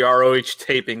for the ROH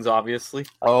tapings, obviously.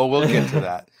 Oh, we'll get to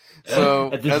that. So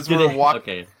as we're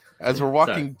walking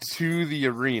Sorry. to the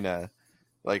arena,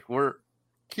 like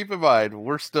keep in mind,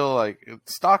 we're still like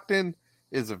Stockton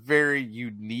is a very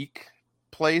unique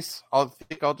place. I'll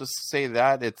just say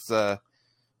that it's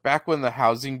back when the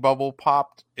housing bubble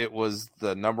popped, it was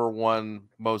the number one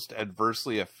most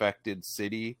adversely affected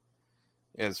city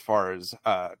as far as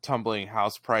tumbling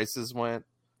house prices went,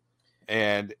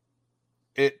 and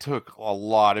it took a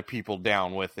lot of people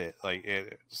down with it.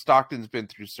 Stockton's been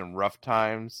through some rough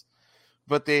times,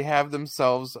 but they have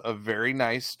themselves a very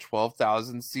nice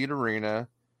 12,000 seat arena.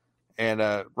 And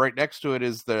right next to it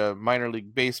is the minor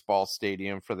league baseball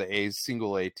stadium for the A's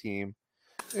single A team.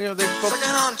 You know, they've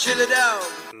got chili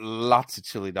dogs. Lots of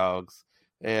chili dogs.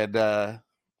 And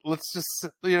let's just,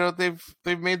 you know, they've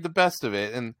made the best of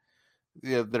it. And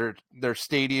you know, their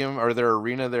stadium or their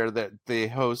arena there, that they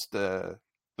host the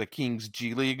Kings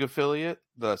G League affiliate,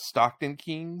 the Stockton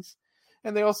Kings.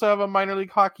 And they also have a minor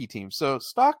league hockey team. So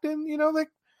Stockton, you know,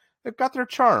 they've got their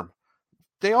charm.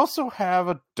 They also have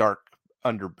a dark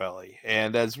underbelly.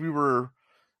 And as we were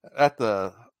at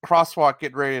the crosswalk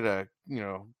getting ready to, you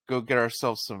know, go get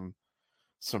ourselves some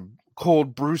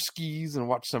cold brewskis and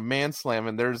watch some man slam,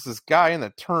 and there's this guy in the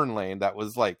turn lane that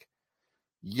was like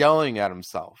yelling at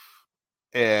himself,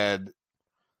 and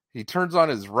he turns on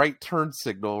his right turn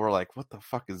signal. We're like, what the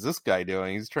fuck is this guy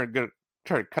doing? He's trying to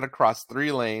cut across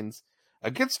 3 lanes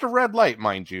against a red light,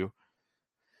 mind you.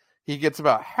 He gets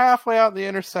about halfway out the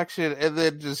intersection and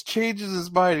then just changes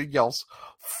his mind and yells,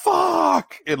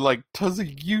 fuck! And like does a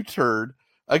U-turn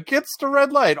against a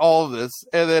red light, all of this,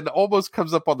 and then almost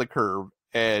comes up on the curb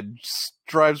and just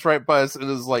drives right by us and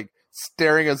is like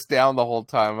staring us down the whole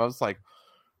time. I was like,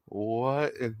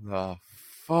 what in the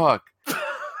fuck?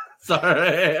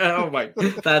 Sorry. Oh my,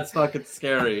 that's fucking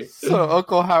scary. So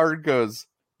Uncle Howard goes,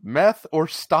 Meth or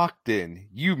Stockton?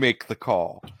 You make the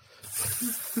call.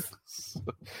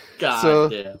 So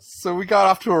we got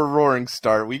off to a roaring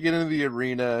start. We get into the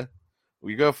arena.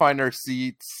 We go find our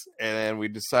seats, and then we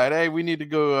decide, hey, we need to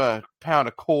go pound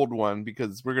a cold one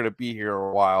because we're going to be here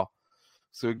a while.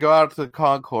 So we go out to the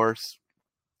concourse,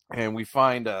 and we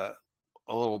find a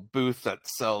little booth that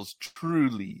sells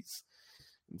Trulies.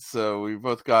 And so we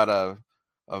both got a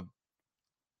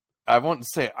I wouldn't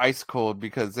say ice cold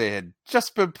because they had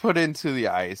just been put into the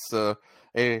ice. So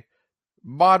a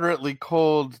moderately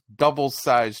cold,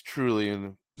 double-sized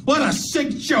Truly. What a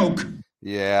sick joke!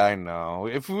 Yeah, I know.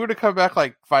 If we would have come back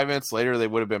like 5 minutes later, they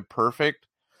would have been perfect.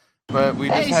 But we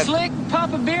just had... Slick,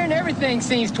 pop a beer and everything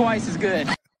seems twice as good.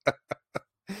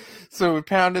 So we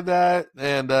pounded that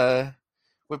and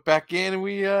went back in, and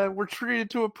we were treated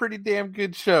to a pretty damn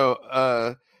good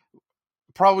show.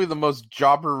 Probably the most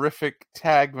jobberific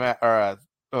tag match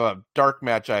or dark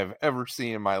match I've ever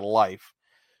seen in my life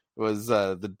was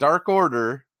the Dark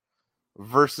Order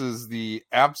versus the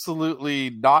absolutely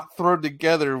not thrown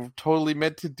together, totally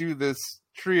meant to do this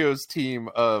trios team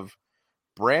of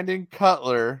Brandon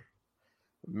Cutler,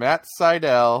 Matt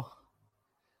Sydal,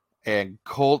 and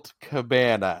Colt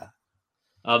Cabana.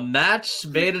 A match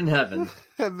made in heaven.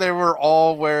 And they were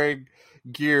all wearing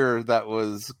gear that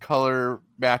was color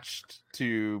matched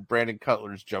to Brandon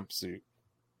Cutler's jumpsuit.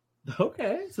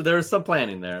 Okay, so there was some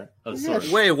planning there of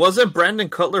sorts. Wait, wasn't Brandon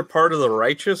Cutler part of the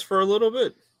Righteous for a little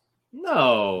bit?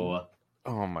 No.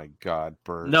 Oh my God,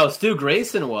 Bert. No, Stu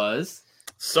Grayson was.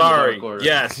 Sorry.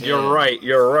 Yes, you're right.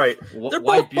 You're right. They're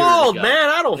both bald, man.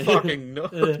 I don't fucking know.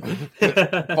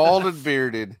 Bald and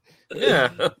bearded. Yeah.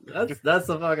 That's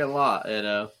a fucking lot, you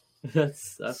know.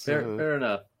 That's fair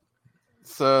enough.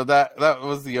 So that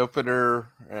was the opener,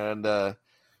 and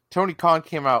Tony Khan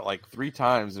came out like 3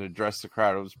 times and addressed the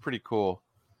crowd. It was pretty cool.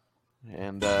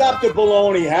 And Stop the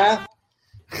baloney, huh?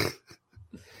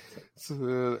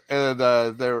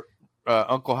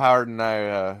 Uncle Howard and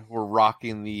I were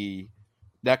rocking the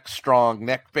neck strong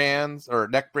neck bands or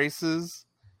neck braces,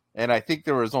 and I think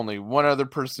there was only one other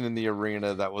person in the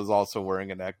arena that was also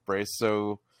wearing a neck brace.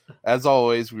 So, as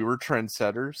always, we were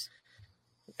trendsetters.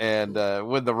 And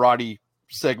when the Roddy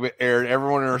segment aired,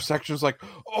 everyone in our section was like,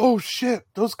 "Oh shit,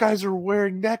 those guys are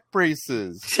wearing neck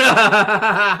braces."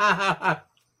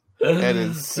 And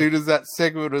as soon as that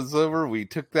segment was over, we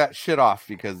took that shit off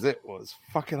because it was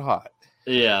fucking hot.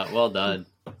 Yeah, well done.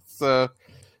 So,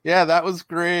 yeah, that was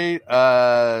great.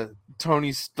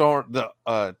 Tony Storm,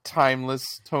 the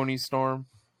timeless Tony Storm.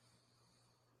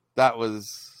 That was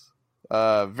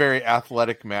a very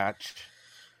athletic match.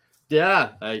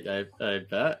 Yeah, I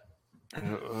bet.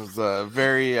 It was a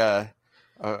very it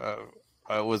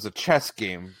was a chess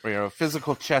game, a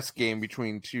physical chess game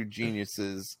between two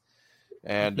geniuses,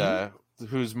 and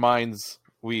whose minds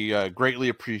we greatly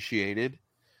appreciated.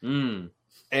 And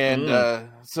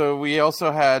so we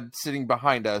also had sitting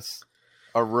behind us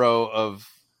a row of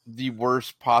the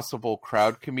worst possible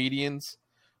crowd comedians.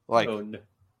 Like,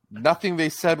 nothing they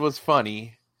said was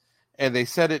funny, and they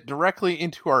said it directly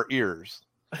into our ears.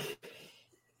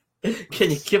 Can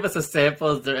you give us a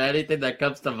sample? Is there anything that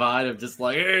comes to mind of just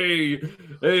like,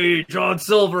 hey, John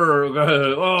Silver,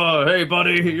 oh, hey,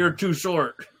 buddy, you're too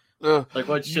short. Like,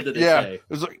 what shit did they say? It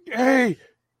was like, hey,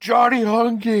 Johnny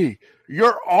Hungy,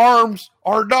 your arms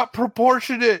are not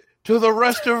proportionate to the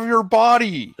rest of your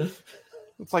body.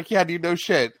 It's like, yeah, dude, no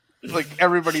shit. Like,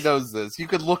 everybody knows this. You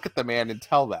could look at the man and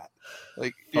tell that.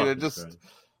 Like,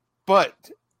 but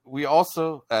we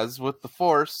also, as with the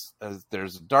Force, as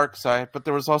there's a dark side, but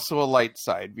there was also a light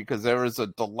side, because there was a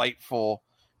delightful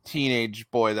teenage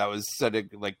boy that was sitting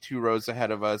like 2 rows ahead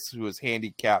of us, who was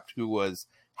handicapped, who was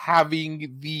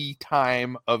having the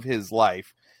time of his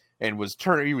life, and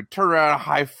he would turn around and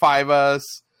high five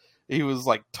us. He was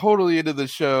like totally into the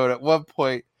show. And at one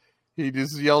point, he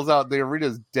just yells out, the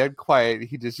arena's dead quiet.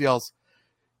 He just yells,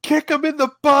 "Kick him in the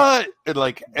butt!" And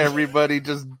like everybody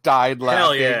just died laughing.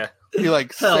 Hell yeah. He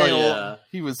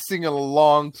He was singing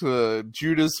along to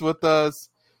Judas with us.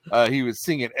 He was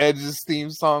singing Edge's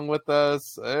theme song with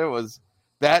us.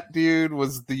 That dude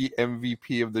was the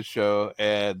MVP of the show.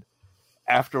 And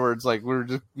afterwards, like,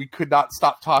 we could not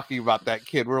stop talking about that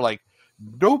kid. We're like,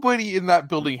 nobody in that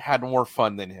building had more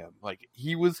fun than him. Like,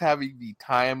 he was having the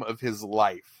time of his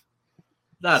life.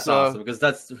 That's awesome, because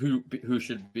that's who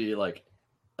should be like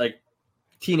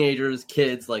teenagers,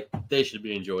 kids, like, they should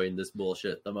be enjoying this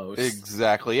bullshit the most.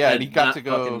 Exactly. Yeah, and he got to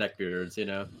go fucking neckbeards, you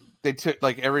know. They took,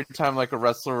 like, every time like a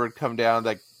wrestler would come down,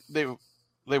 like they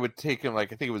would take him,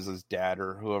 like, I think it was his dad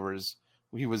or whoever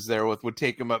he was there with, would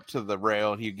take him up to the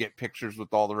rail, and he'd get pictures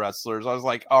with all the wrestlers. I was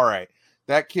like, all right,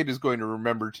 that kid is going to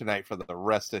remember tonight for the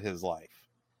rest of his life.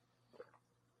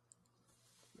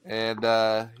 And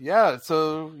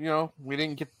so we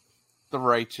didn't get the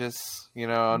righteous,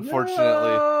 unfortunately.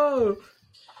 No!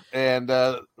 And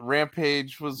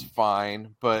Rampage was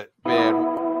fine, but man,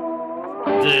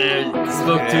 dude,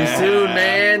 spoke too soon,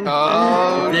 man.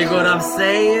 Oh, dig what I'm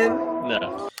saying?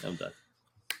 No, I'm done.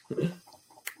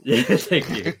 Yeah, thank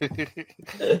you.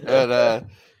 And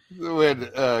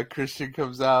when Christian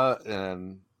comes out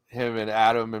and him and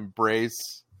Adam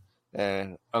embrace,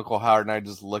 and Uncle Howard and I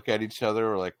just look at each other,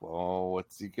 we're like, well,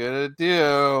 what's he gonna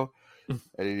do?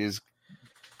 And he just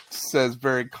says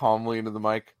very calmly into the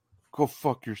mic, go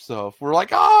fuck yourself. We're like,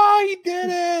 oh, he did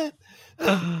it.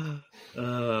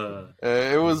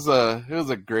 It was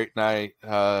a great night.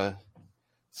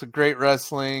 It's a great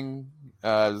wrestling.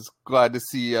 I was glad to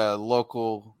see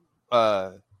local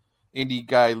indie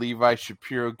guy Levi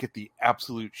Shapiro get the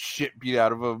absolute shit beat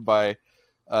out of him by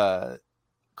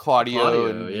Claudio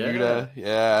and Yuta.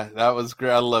 Yeah, that was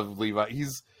great. I love Levi.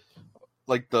 He's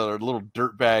like the little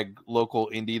dirtbag local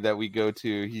indie that we go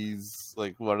to. He's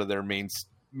like one of their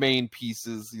main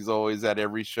pieces. He's always at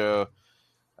every show.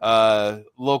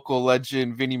 Local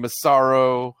legend Vinny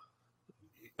Massaro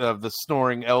of the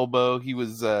Snoring Elbow. He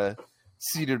was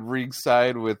seated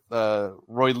ringside with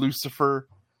Roy Lucifer.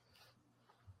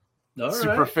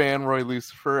 Super fan Roy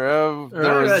Lucifer.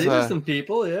 There was some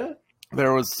people, yeah.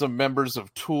 There was some members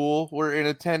of Tool were in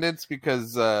attendance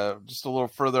because just a little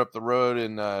further up the road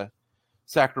in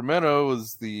Sacramento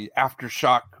was the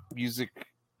Aftershock music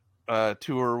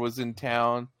tour was in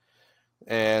town.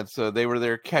 And so they were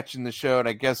there catching the show, and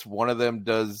I guess one of them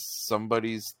does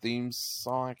somebody's theme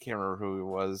song. I can't remember who it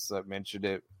was that mentioned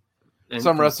it. And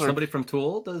some wrestler, somebody from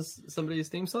Tool does somebody's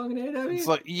theme song in AEW?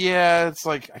 It's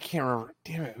like I can't remember.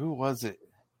 Damn it, who was it?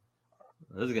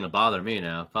 This is gonna bother me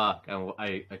now. Fuck,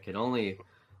 I can only.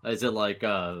 Is it like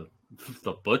the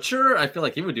Butcher? I feel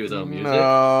like he would do his own music.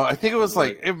 No, I think it was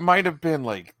like it might have been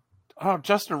like. Oh,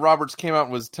 Justin Roberts came out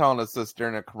and was telling us this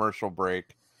during a commercial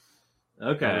break.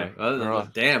 Okay.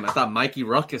 Damn, I thought Mikey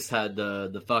Ruckus had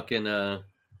the fucking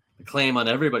claim on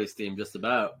everybody's theme, just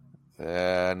about.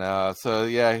 Yeah, no. So,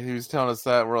 yeah, he was telling us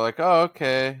that. We're like, oh,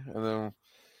 okay. And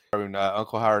then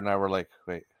Uncle Howard and I were like,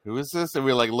 wait, who is this? And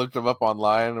we like looked him up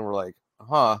online and we're like,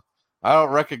 huh, I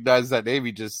don't recognize that name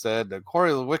he just said.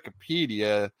 According to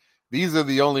Wikipedia, these are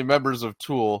the only members of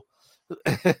Tool.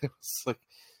 It's like,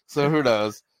 so who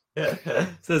knows?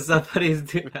 So somebody's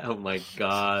doing. Oh, my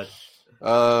God.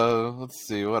 Let's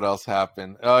see what else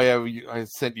happened. Oh yeah, I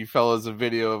sent you fellas a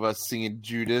video of us singing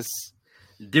Judas.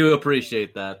 Do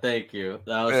appreciate that. Thank you.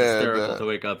 That was hysterical to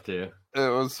wake up to. It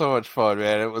was so much fun,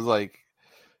 man. It was like,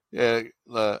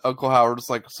 Uncle Howard was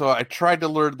like, so I tried to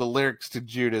learn the lyrics to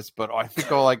Judas, but I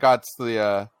think all I got's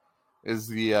the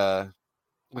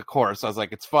chorus. I was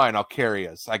like, it's fine. I'll carry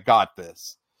us. I got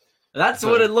this. That's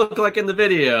what it looked like in the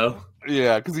video.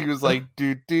 Yeah, because he was like,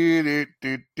 do do do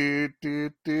do do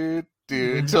do do.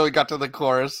 Dude, until he got to the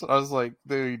chorus, I was like,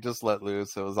 dude, he just let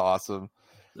loose. It was awesome.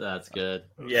 That's good.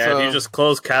 Yeah, so, if you just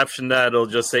close caption that, it'll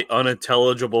just say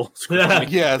unintelligible.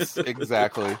 Yes,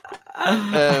 exactly.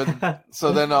 And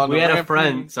so then on we had a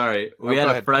friend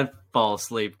fall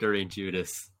asleep during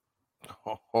Judas.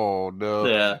 Oh no.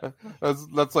 Yeah.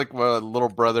 That's like my little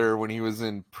brother when he was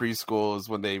in preschool is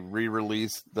when they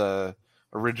re-released the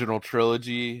original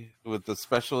trilogy with the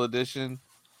special edition.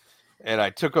 And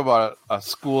I took him on a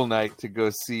school night to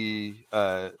go see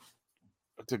the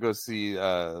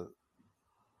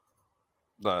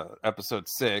episode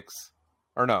 6,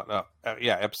 or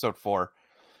episode 4,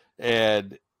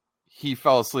 and he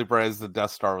fell asleep right as the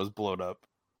Death Star was blown up.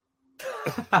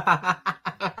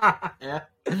 Yeah.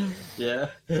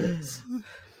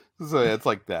 So it's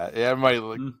like that. Yeah, I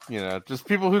might just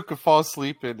people who could fall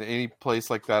asleep in any place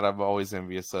like that. I'm always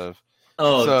envious of.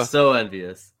 Oh, so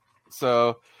envious.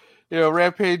 So.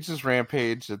 Rampage is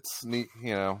Rampage. It's neat,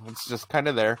 it's just kind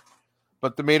of there.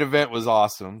 But the main event was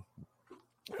awesome.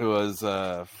 It was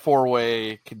a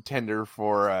 4-way contender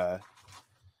for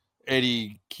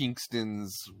Eddie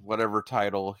Kingston's whatever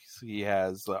title he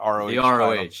has, the ROH. The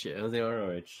ROH, yeah, it was the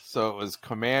ROH. So it was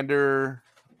Commander,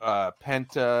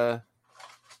 Penta.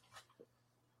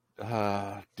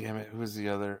 Damn it, who was the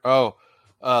other? Oh,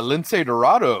 Lince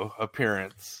Dorado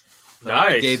appearance.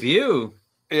 Nice debut.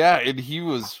 Yeah, and he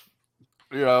was.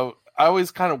 I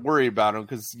always kind of worry about him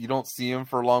because you don't see him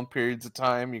for long periods of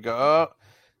time. You go, oh,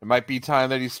 it might be time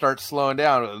that he starts slowing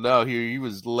down. No, he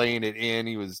was laying it in.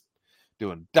 He was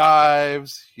doing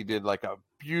dives. He did like a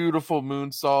beautiful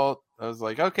moonsault. I was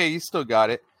like, okay, you still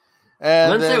got it.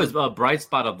 And Lindsay was a bright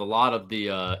spot of a lot of the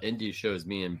indie shows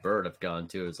me and Bert have gone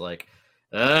to. It's like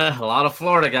A lot of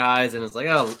Florida guys, and it's like,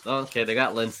 oh, okay, they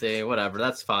got Lindsay, whatever,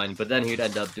 that's fine. But then he'd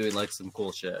end up doing like some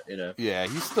cool shit, you know? Yeah,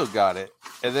 he still got it.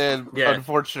 And then,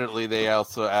 unfortunately, they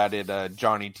also added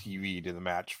Johnny TV to the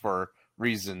match for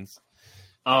reasons.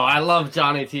 Oh, I love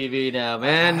Johnny TV now,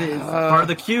 man. He's part of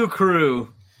the Q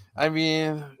crew. I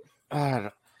mean,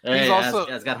 he's also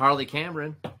it's got Harley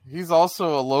Cameron. He's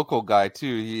also a local guy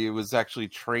too. He was actually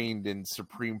trained in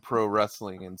Supreme Pro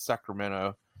Wrestling in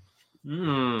Sacramento.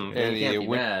 And he can't be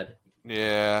mad.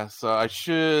 Yeah, so I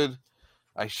should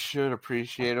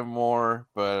appreciate him more,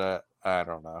 but I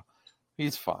don't know.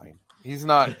 He's fine. He's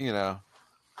not,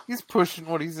 he's pushing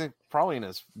probably in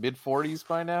his mid-40s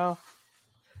by now.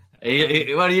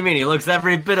 What do you mean? He looks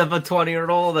every bit of a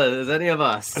 20-year-old as any of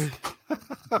us.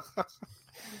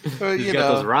 He's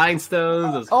got those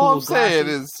rhinestones. Those all cool I'm saying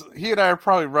glasses. is he and I are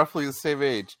probably roughly the same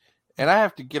age, and I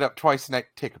have to get up twice a night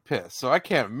to take a piss, so I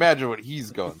can't imagine what he's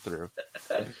going through.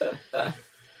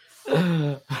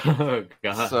 Oh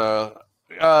God. So,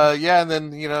 and then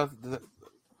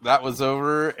that was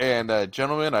over, and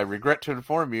gentlemen, I regret to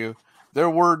inform you, there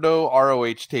were no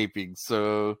ROH tapings,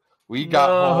 so we got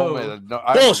home and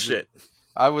bullshit.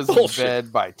 I was in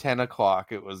bed by 10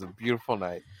 o'clock. It was a beautiful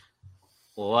night.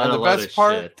 What and a the best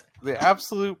part, shit. the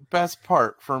absolute best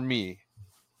part for me,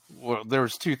 well, there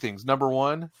was two things. Number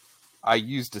one, I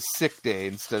used a sick day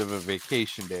instead of a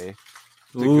vacation day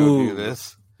to go do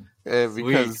this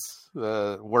because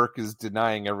work is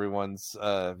denying everyone's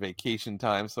vacation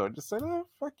time. So I just said, "Oh,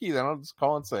 fuck you! Then I'll just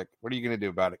call in sick. What are you gonna do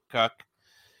about it, cuck?"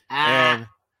 And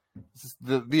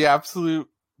the absolute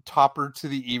topper to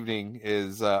the evening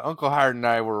is Uncle Howard and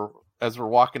I we're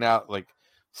walking out, like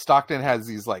Stockton has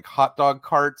these like hot dog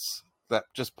carts that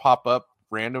just pop up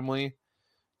randomly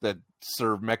that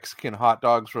serve Mexican hot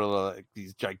dogs, for like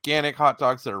these gigantic hot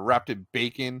dogs that are wrapped in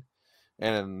bacon,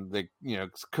 and they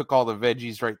cook all the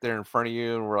veggies right there in front of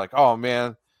you. And we're like, oh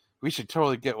man, we should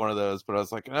totally get one of those. But I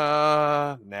was like,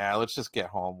 nah, let's just get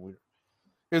home.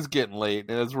 It was getting late,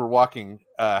 and as we're walking,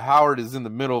 Howard is in the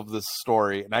middle of this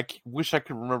story, and I wish I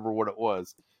could remember what it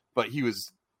was, but he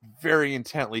was very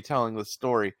intently telling the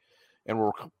story. And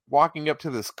we're walking up to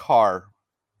this car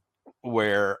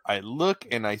where I look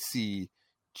and I see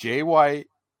Jay White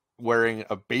wearing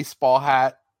a baseball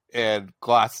hat and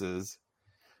glasses,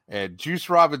 and Juice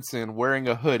Robinson wearing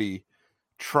a hoodie,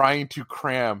 trying to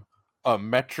cram a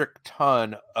metric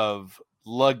ton of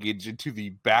luggage into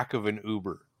the back of an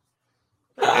Uber.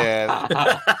 And, and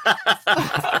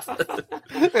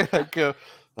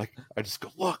I just go,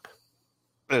 look.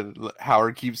 And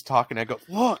Howard keeps talking. I go,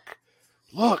 look.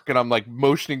 And I'm like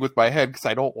motioning with my head because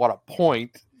I don't want to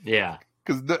point. Yeah.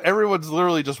 Because everyone's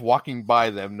literally just walking by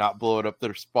them, not blowing up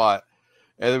their spot.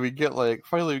 And then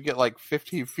finally we get like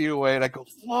 15 feet away, and I go,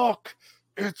 look,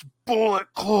 it's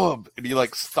Bullet Club. And he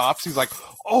like stops. He's like,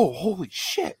 oh, holy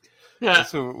shit. Yeah.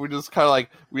 So we just kind of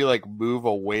we move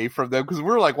away from them because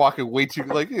we're like walking way too,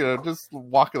 just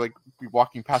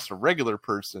walking past a regular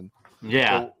person.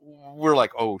 Yeah. So we're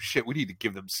like, oh shit, we need to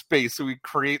give them space. So we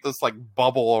create this like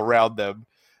bubble around them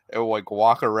and like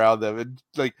walk around them. And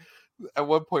like at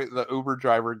one point the Uber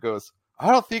driver goes,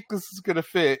 I don't think this is gonna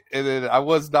fit. And then I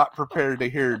was not prepared to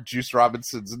hear Juice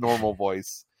Robinson's normal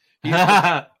voice. He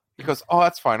goes, oh,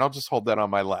 that's fine. I'll just hold that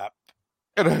on my lap.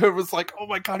 And I was like, oh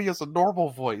my God, he has a normal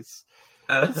voice.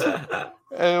 And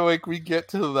like we get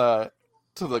to the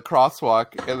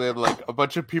crosswalk, and then like a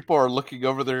bunch of people are looking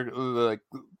over there. Like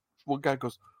one guy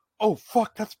goes, oh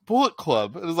fuck, that's Bullet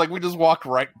Club. It was like we just walked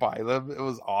right by them. It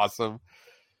was awesome.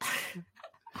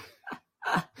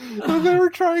 And they were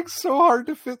trying so hard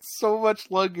to fit so much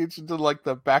luggage into like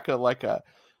the back of like a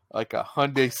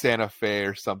Hyundai Santa Fe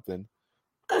or something.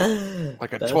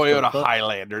 Like a Toyota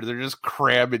Highlander. They're just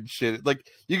cramming shit. Like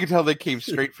you can tell they came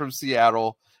straight from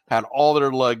Seattle, had all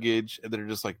their luggage, and they're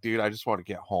just like, dude, I just want to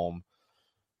get home.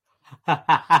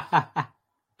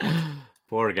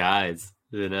 Poor guys,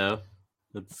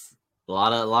 it's a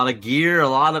lot of gear,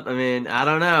 I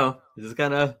don't know. You just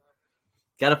gotta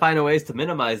find ways to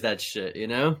minimize that shit,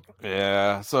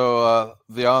 Yeah. So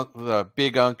the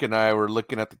big Unk and I were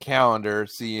looking at the calendar,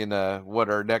 seeing what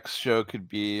our next show could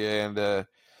be, and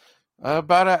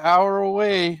about an hour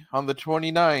away on the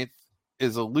 29th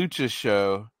is a lucha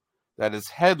show that is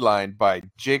headlined by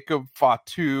Jacob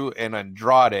Fatu and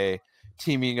Andrade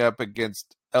teaming up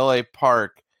against LA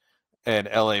Park and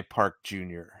LA Park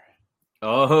Jr.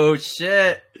 Oh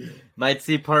shit! Might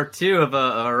see part 2 of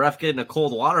a ref getting a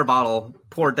cold water bottle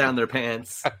poured down their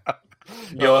pants.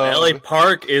 Yo, LA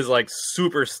Park is like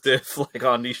super stiff, like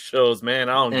on these shows, man.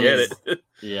 I don't get it.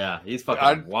 Yeah, he's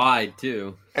fucking wide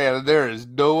too. And there is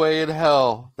no way in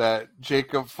hell that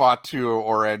Jacob Fatu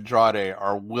or Andrade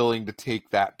are willing to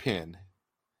take that pin.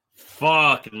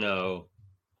 Fuck no.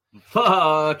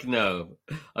 Fuck no.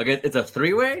 Okay, it's a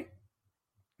 3-way?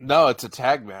 No, it's a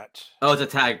tag match. Oh, it's a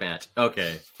tag match.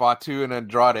 Okay. Fatu and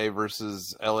Andrade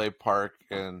versus LA Park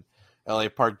and LA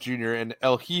Park Jr. and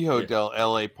El Hijo del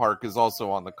LA Park is also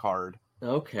on the card.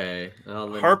 Okay.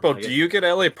 Harpo, do you get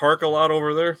LA Park a lot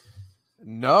over there?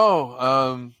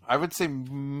 No. I would say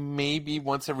maybe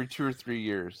once every 2 or 3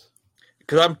 years.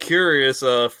 Because I'm curious,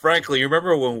 frankly, you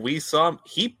remember when we saw him?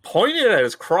 He pointed at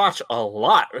his crotch a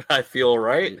lot, I feel,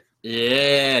 right?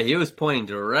 Yeah, he was pointing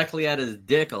directly at his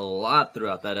dick a lot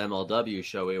throughout that MLW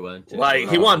show we went to. Like,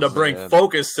 he wanted to bring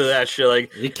focus to that shit.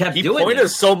 Like, he kept he doing pointed it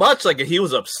so much, like he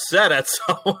was upset at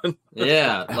someone.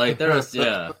 Yeah, like there was,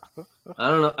 yeah. I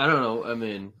don't know. I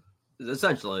mean,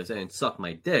 essentially saying "suck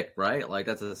my dick," right? Like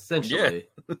that's essentially,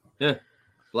 yeah.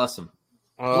 Bless him.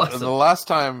 Well, the last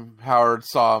time Howard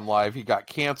saw him live, he got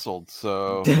canceled.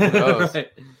 So who knows?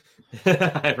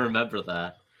 I remember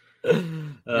that.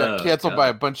 Got canceled by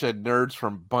a bunch of nerds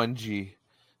from Bungie.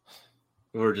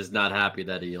 We're just not happy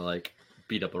that he like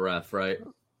beat up a ref, right?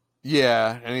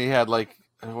 Yeah, and he had like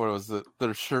what was it?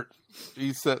 Their shirt.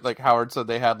 He said like Howard said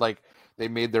they had like they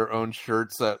made their own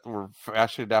shirts that were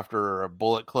fashioned after a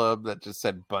Bullet Club that just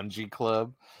said Bungie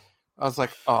Club. I was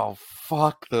like, oh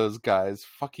fuck those guys,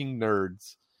 fucking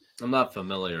nerds. I'm not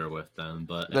familiar with them,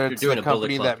 but they're doing a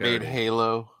company that made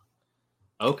Halo.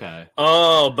 Okay.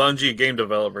 Oh, Bungie game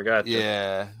developer, gotcha.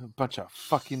 Yeah, a bunch of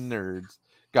fucking nerds.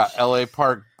 Got LA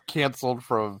Park canceled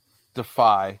from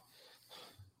Defy.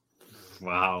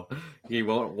 Wow. He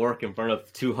won't work in front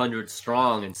of 200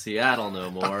 strong in Seattle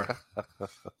no more.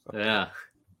 Yeah.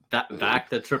 Back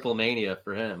to Triple Mania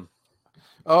for him.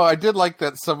 Oh, I did like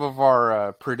that some of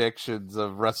our predictions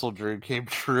of Wrestle Dream came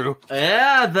true.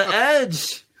 Yeah, the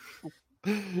Edge.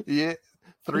 Yeah,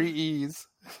 3 E's.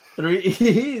 3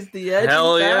 E's, the Edge.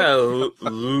 Hell yeah,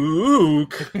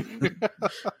 Luke.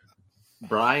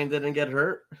 Brian didn't get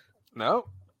hurt. No.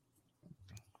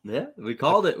 Yeah, we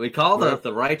called it. We called it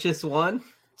the righteous one,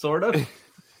 sort of.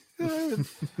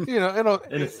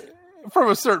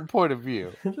 From a certain point of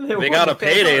view. They got a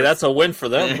payday. That's a win for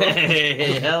them.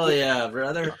 Hey, hell yeah,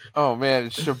 brother. Oh,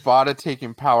 man, Shibata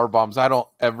taking power bombs. I don't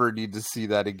ever need to see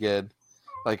that again.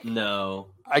 Like, no.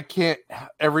 I can't.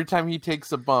 Every time he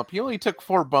takes a bump, he only took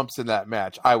 4 bumps in that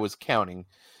match. I was counting.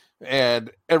 And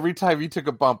every time he took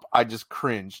a bump, I just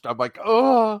cringed. I'm like,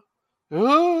 I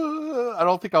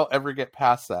don't think I'll ever get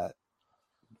past that.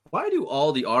 Why do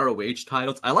all the ROH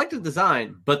titles? I like the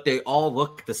design, but they all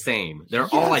look the same. They're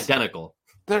all identical.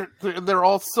 They're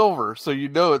all silver, so you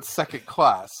know it's second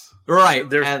class. Right.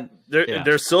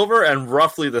 They're silver and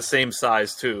roughly the same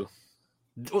size too.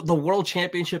 The World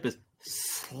Championship is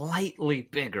slightly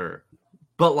bigger,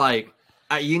 but like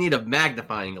you need a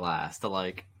magnifying glass to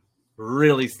like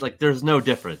really like. There's no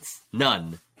difference.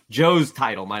 None. Joe's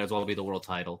title might as well be the world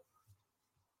title.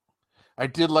 I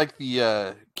did like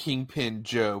the Kingpin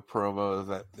Joe promo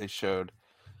that they showed,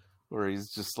 where he's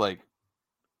just like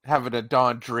having a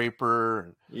Don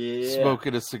Draper,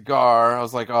 smoking a cigar. I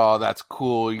was like, oh, that's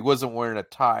cool. He wasn't wearing a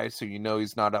tie, so you know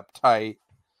he's not uptight.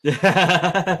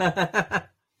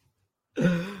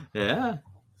 Yeah.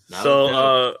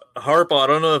 So, Harpo, I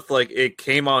don't know if like it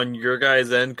came on your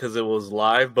guys' end because it was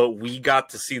live, but we got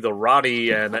to see the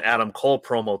Roddy and Adam Cole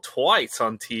promo twice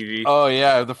on TV. Oh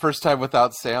yeah, the first time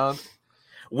without sound.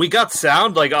 We got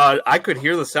sound, like I could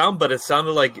hear the sound, but it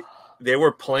sounded like they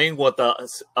were playing what the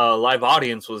live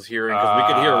audience was hearing because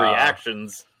we could hear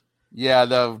reactions.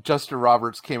 Yeah, Justin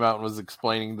Roberts came out and was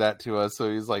explaining that to us. So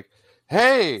he's like,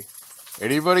 "Hey,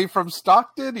 anybody from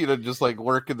Stockton?" Just like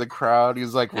working the crowd.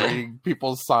 He's like reading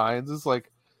people's signs. It's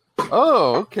like,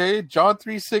 "Oh, okay, John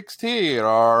 3:16.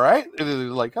 All right," and then they're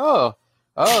like, "Oh,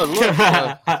 look."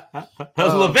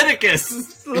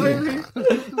 Leviticus.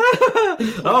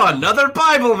 Oh, another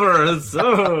Bible verse.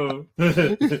 Oh.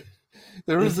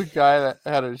 There was a guy that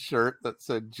had a shirt that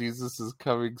said "Jesus is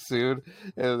coming soon,"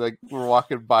 and like we're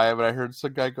walking by him, and I heard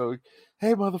some guy go,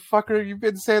 "Hey, motherfucker, you've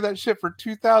been saying that shit for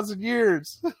 2,000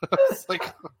 years." It's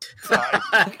like, fuck,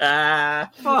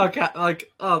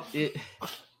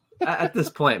 at this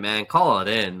point, man, call it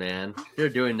in, man. You're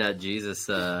doing that Jesus,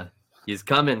 he's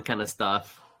coming kind of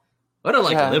stuff. What a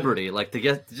liberty, like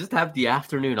to just have the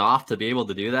afternoon off to be able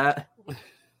to do that.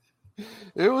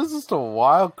 It was just a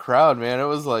wild crowd, man. It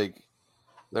was like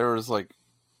there was like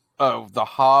the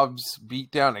Hobbs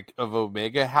beatdown of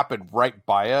Omega happened right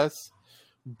by us,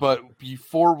 But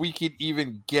before we could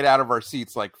even get out of our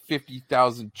seats, like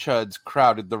 50,000 chuds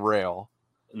crowded the rail.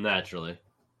 Naturally.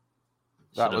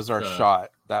 That was our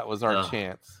shot. That was our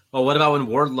chance. Well, what about when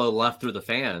Wardlow left through the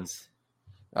fans?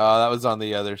 That was on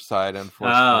the other side,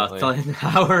 unfortunately.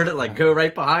 Howard, go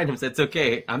right behind him. Said, it's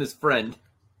okay. I'm his friend.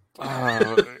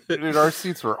 Dude, our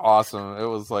seats were awesome. It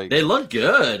was like... They look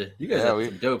good. You guys have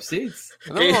some dope seats.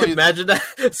 Can you imagine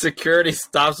that? Security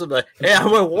stops him like, hey,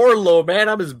 I'm with Wardlow, man.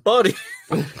 I'm his buddy.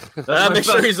 Make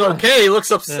sure he's okay. He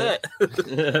looks upset.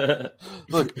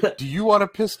 Look, do you want to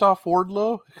piss off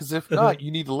Wardlow? Because if not,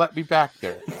 you need to let me back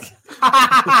there.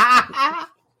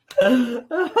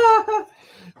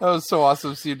 That was so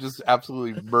awesome to see him just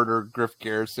absolutely murder Griff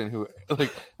Garrison, who,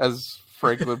 as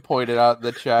Franklin pointed out in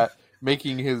the chat,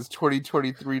 making his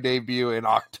 2023 debut in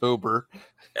October.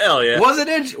 Hell yeah. Wasn't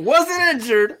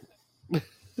injured.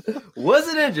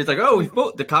 It's like,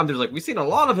 the commentator's like, we've seen a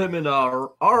lot of him in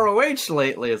ROH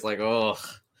lately. It's like, oh.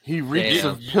 He reeks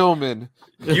of Pillman.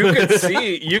 You could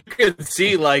see,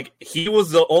 he was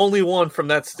the only one from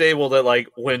that stable that,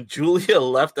 when Julia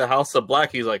left the House of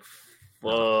Black, he's like,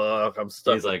 fuck, I'm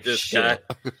stuck with this shit. guy.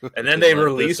 And then they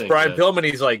released Brian Pillman.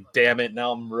 He's like, damn it,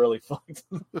 now I'm really fucked.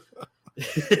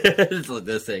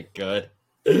 This ain't good.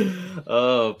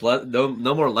 Oh, no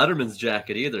more Letterman's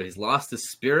jacket either. He's lost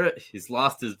his spirit. He's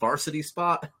lost his varsity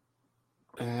spot.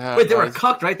 Wait, they were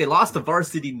cucked, right? They lost the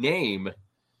varsity name.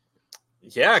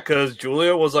 Yeah, because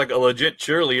Julia was a legit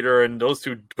cheerleader, and those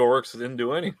two dorks didn't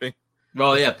do anything.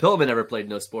 Well, yeah, Pillman never played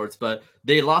no sports, but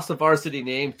they lost the varsity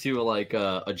name to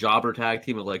a jobber tag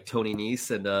team of Tony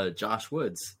Nese and Josh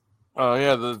Woods. Oh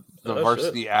yeah, the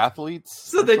varsity athletes.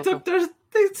 So they took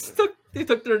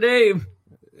their name.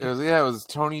 It was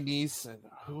Tony Nese and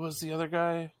who was the other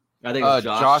guy? I think it was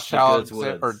Josh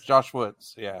Alexander or Josh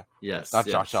Woods. Yeah, yes, not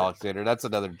Josh Alexander. That's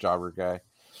another jobber guy.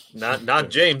 Not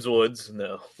James Woods.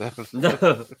 No,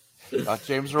 no, not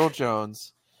James Earl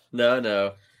Jones.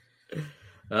 No.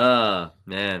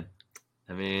 Man.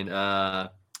 I mean,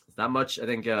 it's not much. I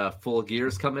think Full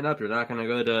Gear's coming up. You're not going to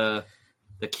go to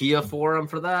the Kia Forum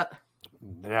for that?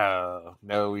 No,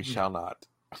 we shall not.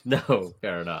 No,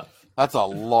 fair enough. That's a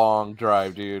long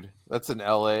drive, dude. That's in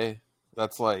LA.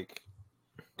 That's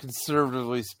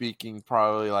conservatively speaking,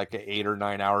 probably an 8 or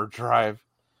 9 hour drive.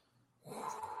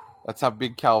 That's how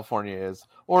big California is.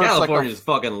 Or California's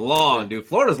fucking long, dude.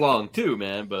 Florida's long too,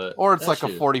 man. Or it's a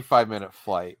 45-minute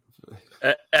flight.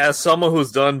 As someone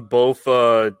who's done both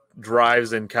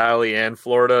drives in Cali and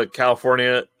Florida,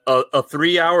 California, a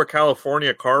 3-hour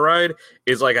California car ride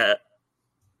is like a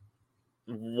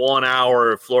 1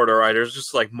 hour Florida ride. There's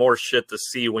just more shit to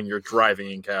see when you're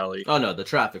driving in Cali. Oh no, the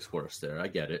traffic's worse there. I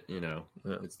get it.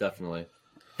 It's definitely.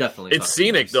 It's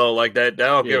scenic worse. Though.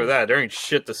 I'll give it that. There ain't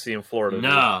shit to see in Florida.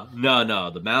 No.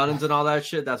 The mountains and all that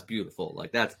shit. That's beautiful.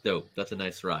 That's dope. That's a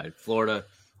nice ride. Florida.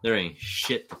 There ain't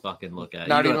shit to fucking look at.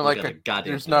 Not even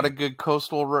there's not a good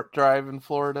coastal drive in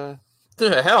Florida?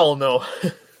 Hell no.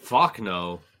 Fuck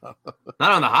no.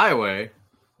 Not on the highway.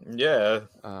 Yeah.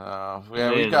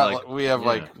 We have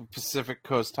Pacific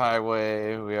Coast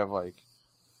Highway. We have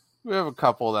a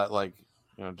couple that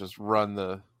just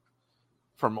run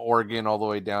from Oregon all the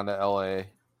way down to LA.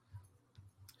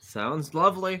 Sounds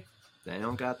lovely. They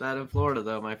don't got that in Florida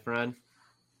though, my friend.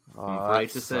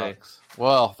 Great to say.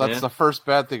 Well, that's the first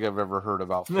bad thing I've ever heard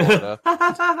about Florida.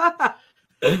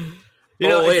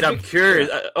 I'm curious.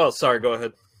 Sorry, go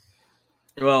ahead.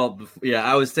 Well, yeah,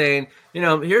 I was saying,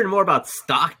 hearing more about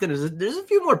Stockton, there's a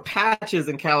few more patches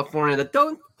in California that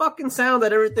don't fucking sound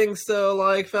that everything's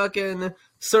so fucking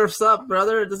surfs up,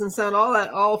 brother. It doesn't sound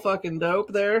all fucking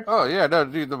dope there. Oh yeah, no,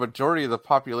 dude, the majority of the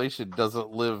population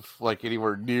doesn't live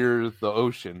anywhere near the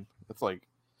ocean. It's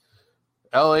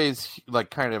LA's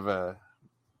kind of a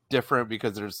different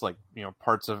because there's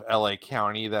parts of LA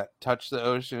County that touch the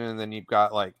ocean, and then you've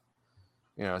got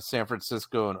San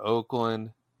Francisco and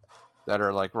Oakland that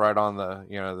are right on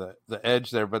the the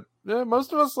edge there. But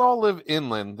most of us all live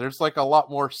inland. There's a lot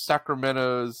more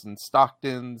Sacramentos and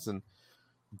Stocktons and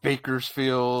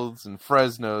Bakersfields and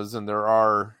Fresnos than there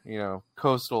are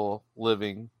coastal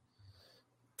living.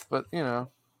 But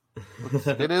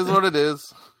it is what it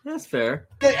is. That's fair.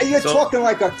 You're talking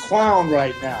like a clown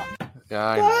right now. Yeah,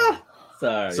 I know.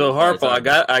 Sorry. So Harpo,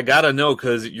 I gotta know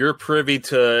because you're privy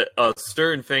to a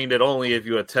certain thing that only if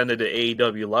you attended the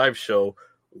AEW live show.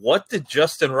 What did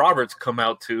Justin Roberts come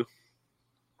out to?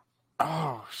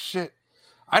 Oh shit!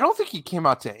 I don't think he came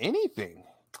out to anything.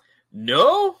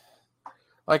 No,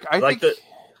 I think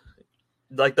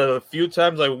the few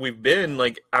times we've been,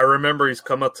 I remember he's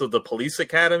come up to the Police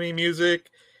Academy music.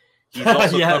 He's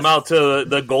also come out to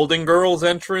the Golden Girls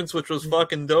entrance, which was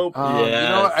fucking dope. You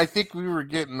know what? I think we were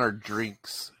getting our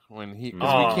drinks when we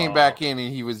came back in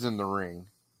and he was in the ring.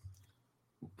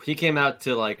 He came out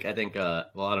to like I think I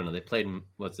don't know. They played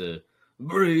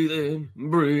breathe in,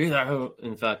 breathe out,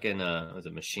 and fucking was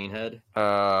it Machine Head?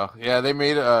 Yeah, they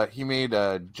made he made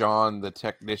John the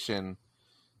technician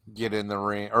get in the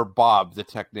ring, or Bob the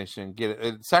technician get it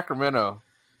in Sacramento.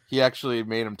 He actually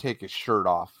made him take his shirt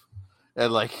off,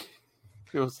 and like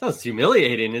sounds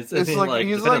humiliating. It's like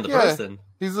he's like, person.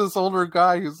 He's this older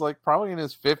guy who's like probably in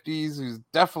his 50s, who's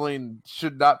definitely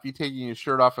should not be taking his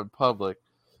shirt off in public.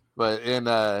 But in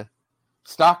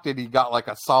Stockton, he got like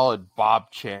a solid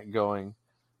Bob chant going,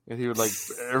 and he would like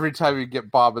every time he'd get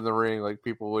Bob in the ring, like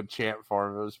people would chant for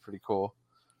him. It was pretty cool.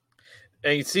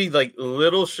 And you see, like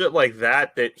little shit like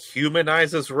that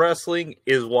humanizes wrestling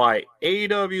is why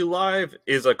AEW Live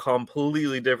is a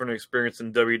completely different experience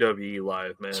than WWE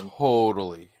Live, man.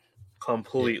 Totally,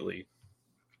 completely.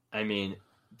 I mean,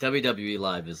 WWE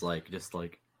Live is like just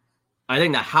like I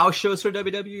think the house shows for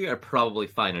WWE are probably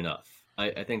fine enough.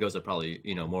 I think those are probably,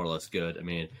 more or less good. I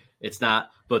mean, it's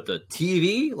not, but the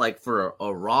TV, like for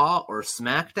a Raw or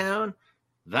SmackDown,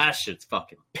 that shit's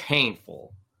fucking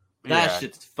painful. That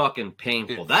shit's fucking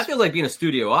painful. That feels like being a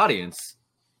studio audience.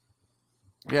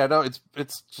 Yeah, no,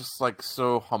 it's just like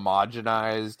so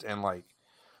homogenized and like,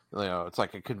 it's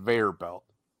like a conveyor belt.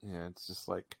 Yeah, it's just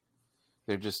like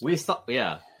they're just.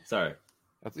 Sorry.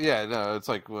 It's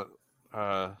like what.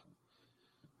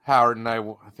 Howard and I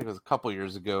think it was a couple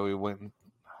years ago, we went,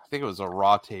 I think it was a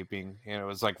Raw taping, and it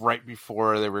was like right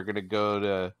before they were going to go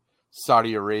to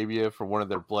Saudi Arabia for one of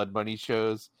their Blood Money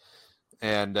shows.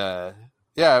 And, it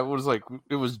was like,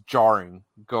 it was jarring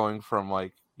going from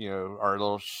like, our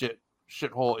little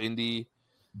shithole indie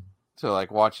to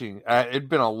like watching. It'd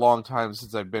been a long time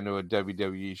since I've been to a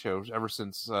WWE show, ever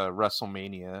since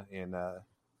WrestleMania in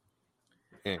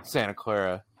Santa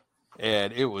Clara.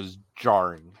 And it was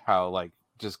jarring how like,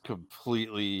 just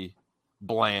completely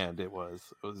bland it was.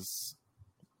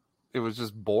 It was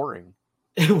just boring.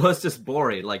 It was just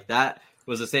boring. Like that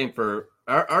was the same for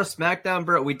our SmackDown,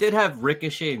 bro. We did have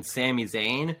Ricochet and Sami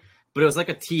Zayn, but it was like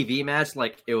a TV match.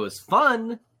 Like it was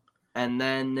fun, and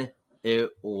then it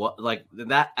like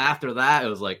that. After that, it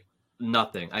was like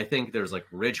nothing. I think there's like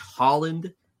Ridge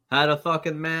Holland had a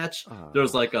fucking match.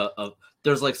 There's like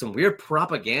there's like some weird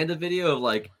propaganda video of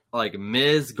like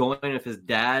Miz going with his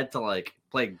dad to like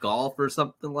play golf or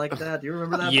something like that. Do you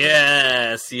remember that?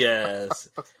 Yes.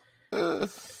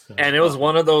 And it was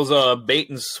one of those bait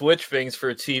and switch things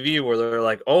for TV where they're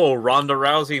like, oh, Ronda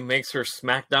Rousey makes her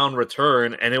SmackDown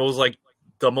return, and it was like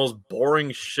the most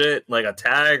boring shit, like a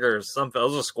tag or something. It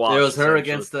was a squash. It was her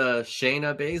against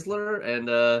Shayna Baszler, and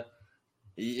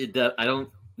I don't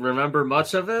remember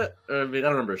much of it. I mean, I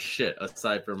don't remember shit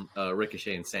aside from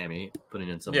Ricochet and Sammy putting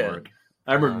in some work.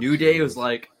 I remember New Day was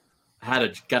like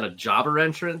got a jobber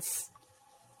entrance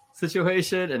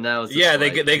situation, and now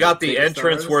they got the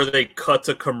entrance where they cut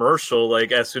to commercial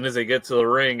like as soon as they get to the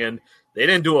ring, and they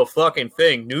didn't do a fucking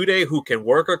thing. New Day, who can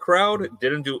work a crowd,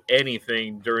 didn't do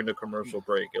anything during the commercial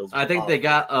break. It was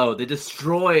they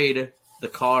destroyed the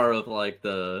car of like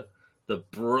the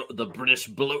British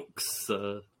blokes.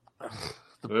 The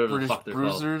British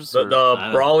Bruisers? The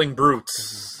Brawling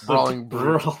Brutes. Brawling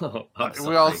Brutes.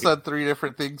 We all said three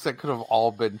different things that could have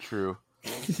all been true.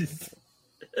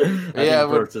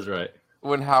 Brutes is right.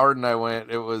 When Howard and I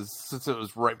went, since it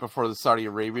was right before the Saudi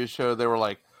Arabia show, they were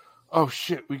like, oh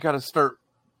shit, we got to start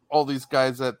all these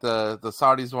guys that the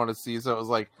Saudis want to see. So it was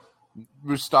like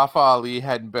Mustafa Ali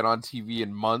hadn't been on TV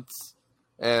in months,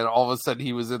 and all of a sudden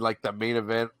he was in like the main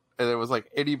event, and it was like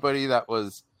anybody that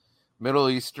was Middle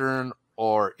Eastern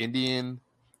or Indian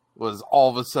was all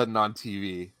of a sudden on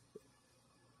TV.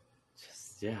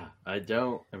 I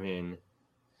don't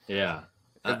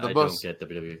get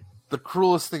WWE. The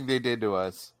cruelest thing they did to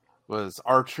us was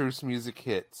R-Truth's music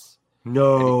hits.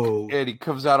 No. And he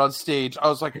comes out on stage. I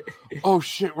was like, oh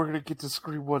shit, we're going to get to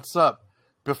scream what's up.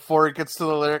 Before it gets to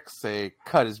the lyrics, they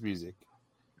cut his music.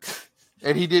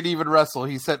 And he didn't even wrestle.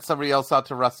 He sent somebody else out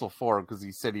to wrestle for him because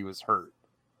he said he was hurt.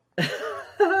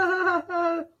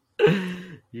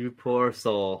 You poor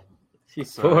soul.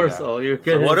 Poor soul. You're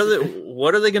so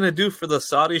what are they going to do for the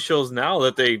Saudi shows now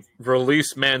that they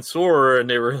released Mansoor and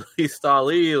they released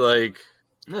Ali? Like,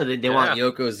 no, they want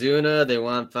Yokozuna. They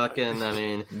want fucking,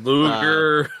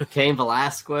 Luger, Cain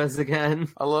Velasquez again.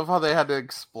 I love how they had to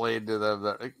explain to them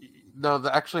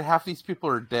that actually half these people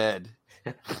are dead.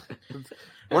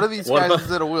 One of these guys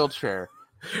is in a wheelchair.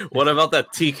 What about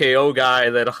that TKO guy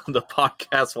that on the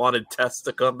podcast wanted Test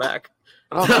to come back?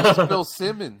 Oh, that was Bill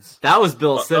Simmons. That was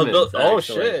Bill Simmons.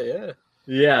 Shit, yeah.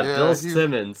 Yeah, Bill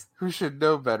Simmons. Who should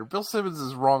know better? Bill Simmons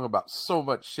is wrong about so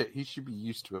much shit. He should be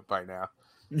used to it by now.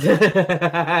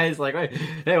 He's like, hey,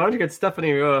 why don't you get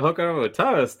Stephanie hook over with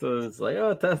Test? And it's like,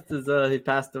 oh, Test is he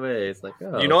passed away. It's like,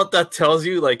 oh. You know what that tells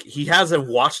you? Like, he hasn't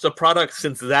watched the product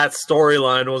since that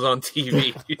storyline was on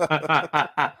TV.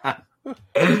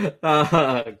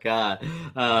 Oh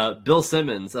God, Bill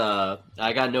Simmons.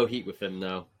 I got no heat with him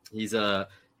though. He's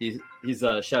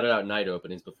shouted out night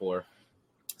openings before,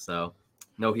 so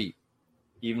no heat.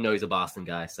 Even though he's a Boston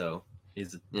guy, so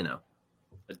he's a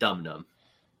dum-dum.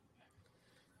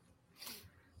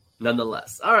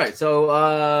 Nonetheless. All right,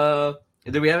 so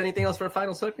do we have anything else for a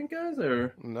final segment, guys?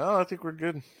 Or no, I think we're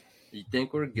good. You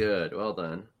think we're good? Well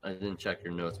done. I didn't check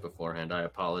your notes beforehand. I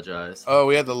apologize. Oh,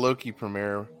 we had the Loki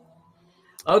premiere.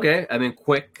 Okay, I mean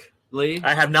quickly.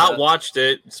 I have not watched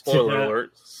it. Spoiler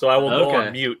alert. So I will go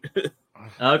on mute.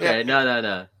 Okay,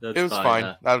 no. That's it was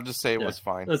fine. I'll just say it was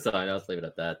fine. That's fine. I'll just leave it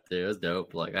at that too. It was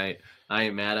dope. Like I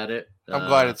ain't mad at it. I'm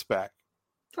glad it's back.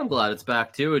 I'm glad it's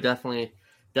back too. It definitely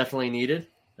needed.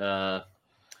 Yeah.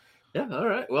 All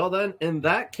right. Well then, in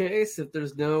that case, if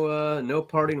there's no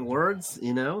parting words,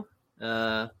 there's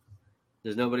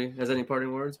nobody has any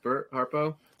parting words. Bert,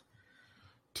 Harpo,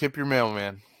 tip your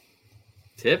mailman.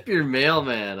 Tip your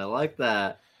mailman. I like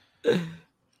that.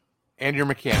 And your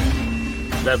mechanic.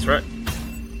 That's right.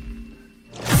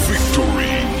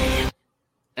 Victory.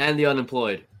 And the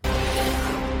unemployed.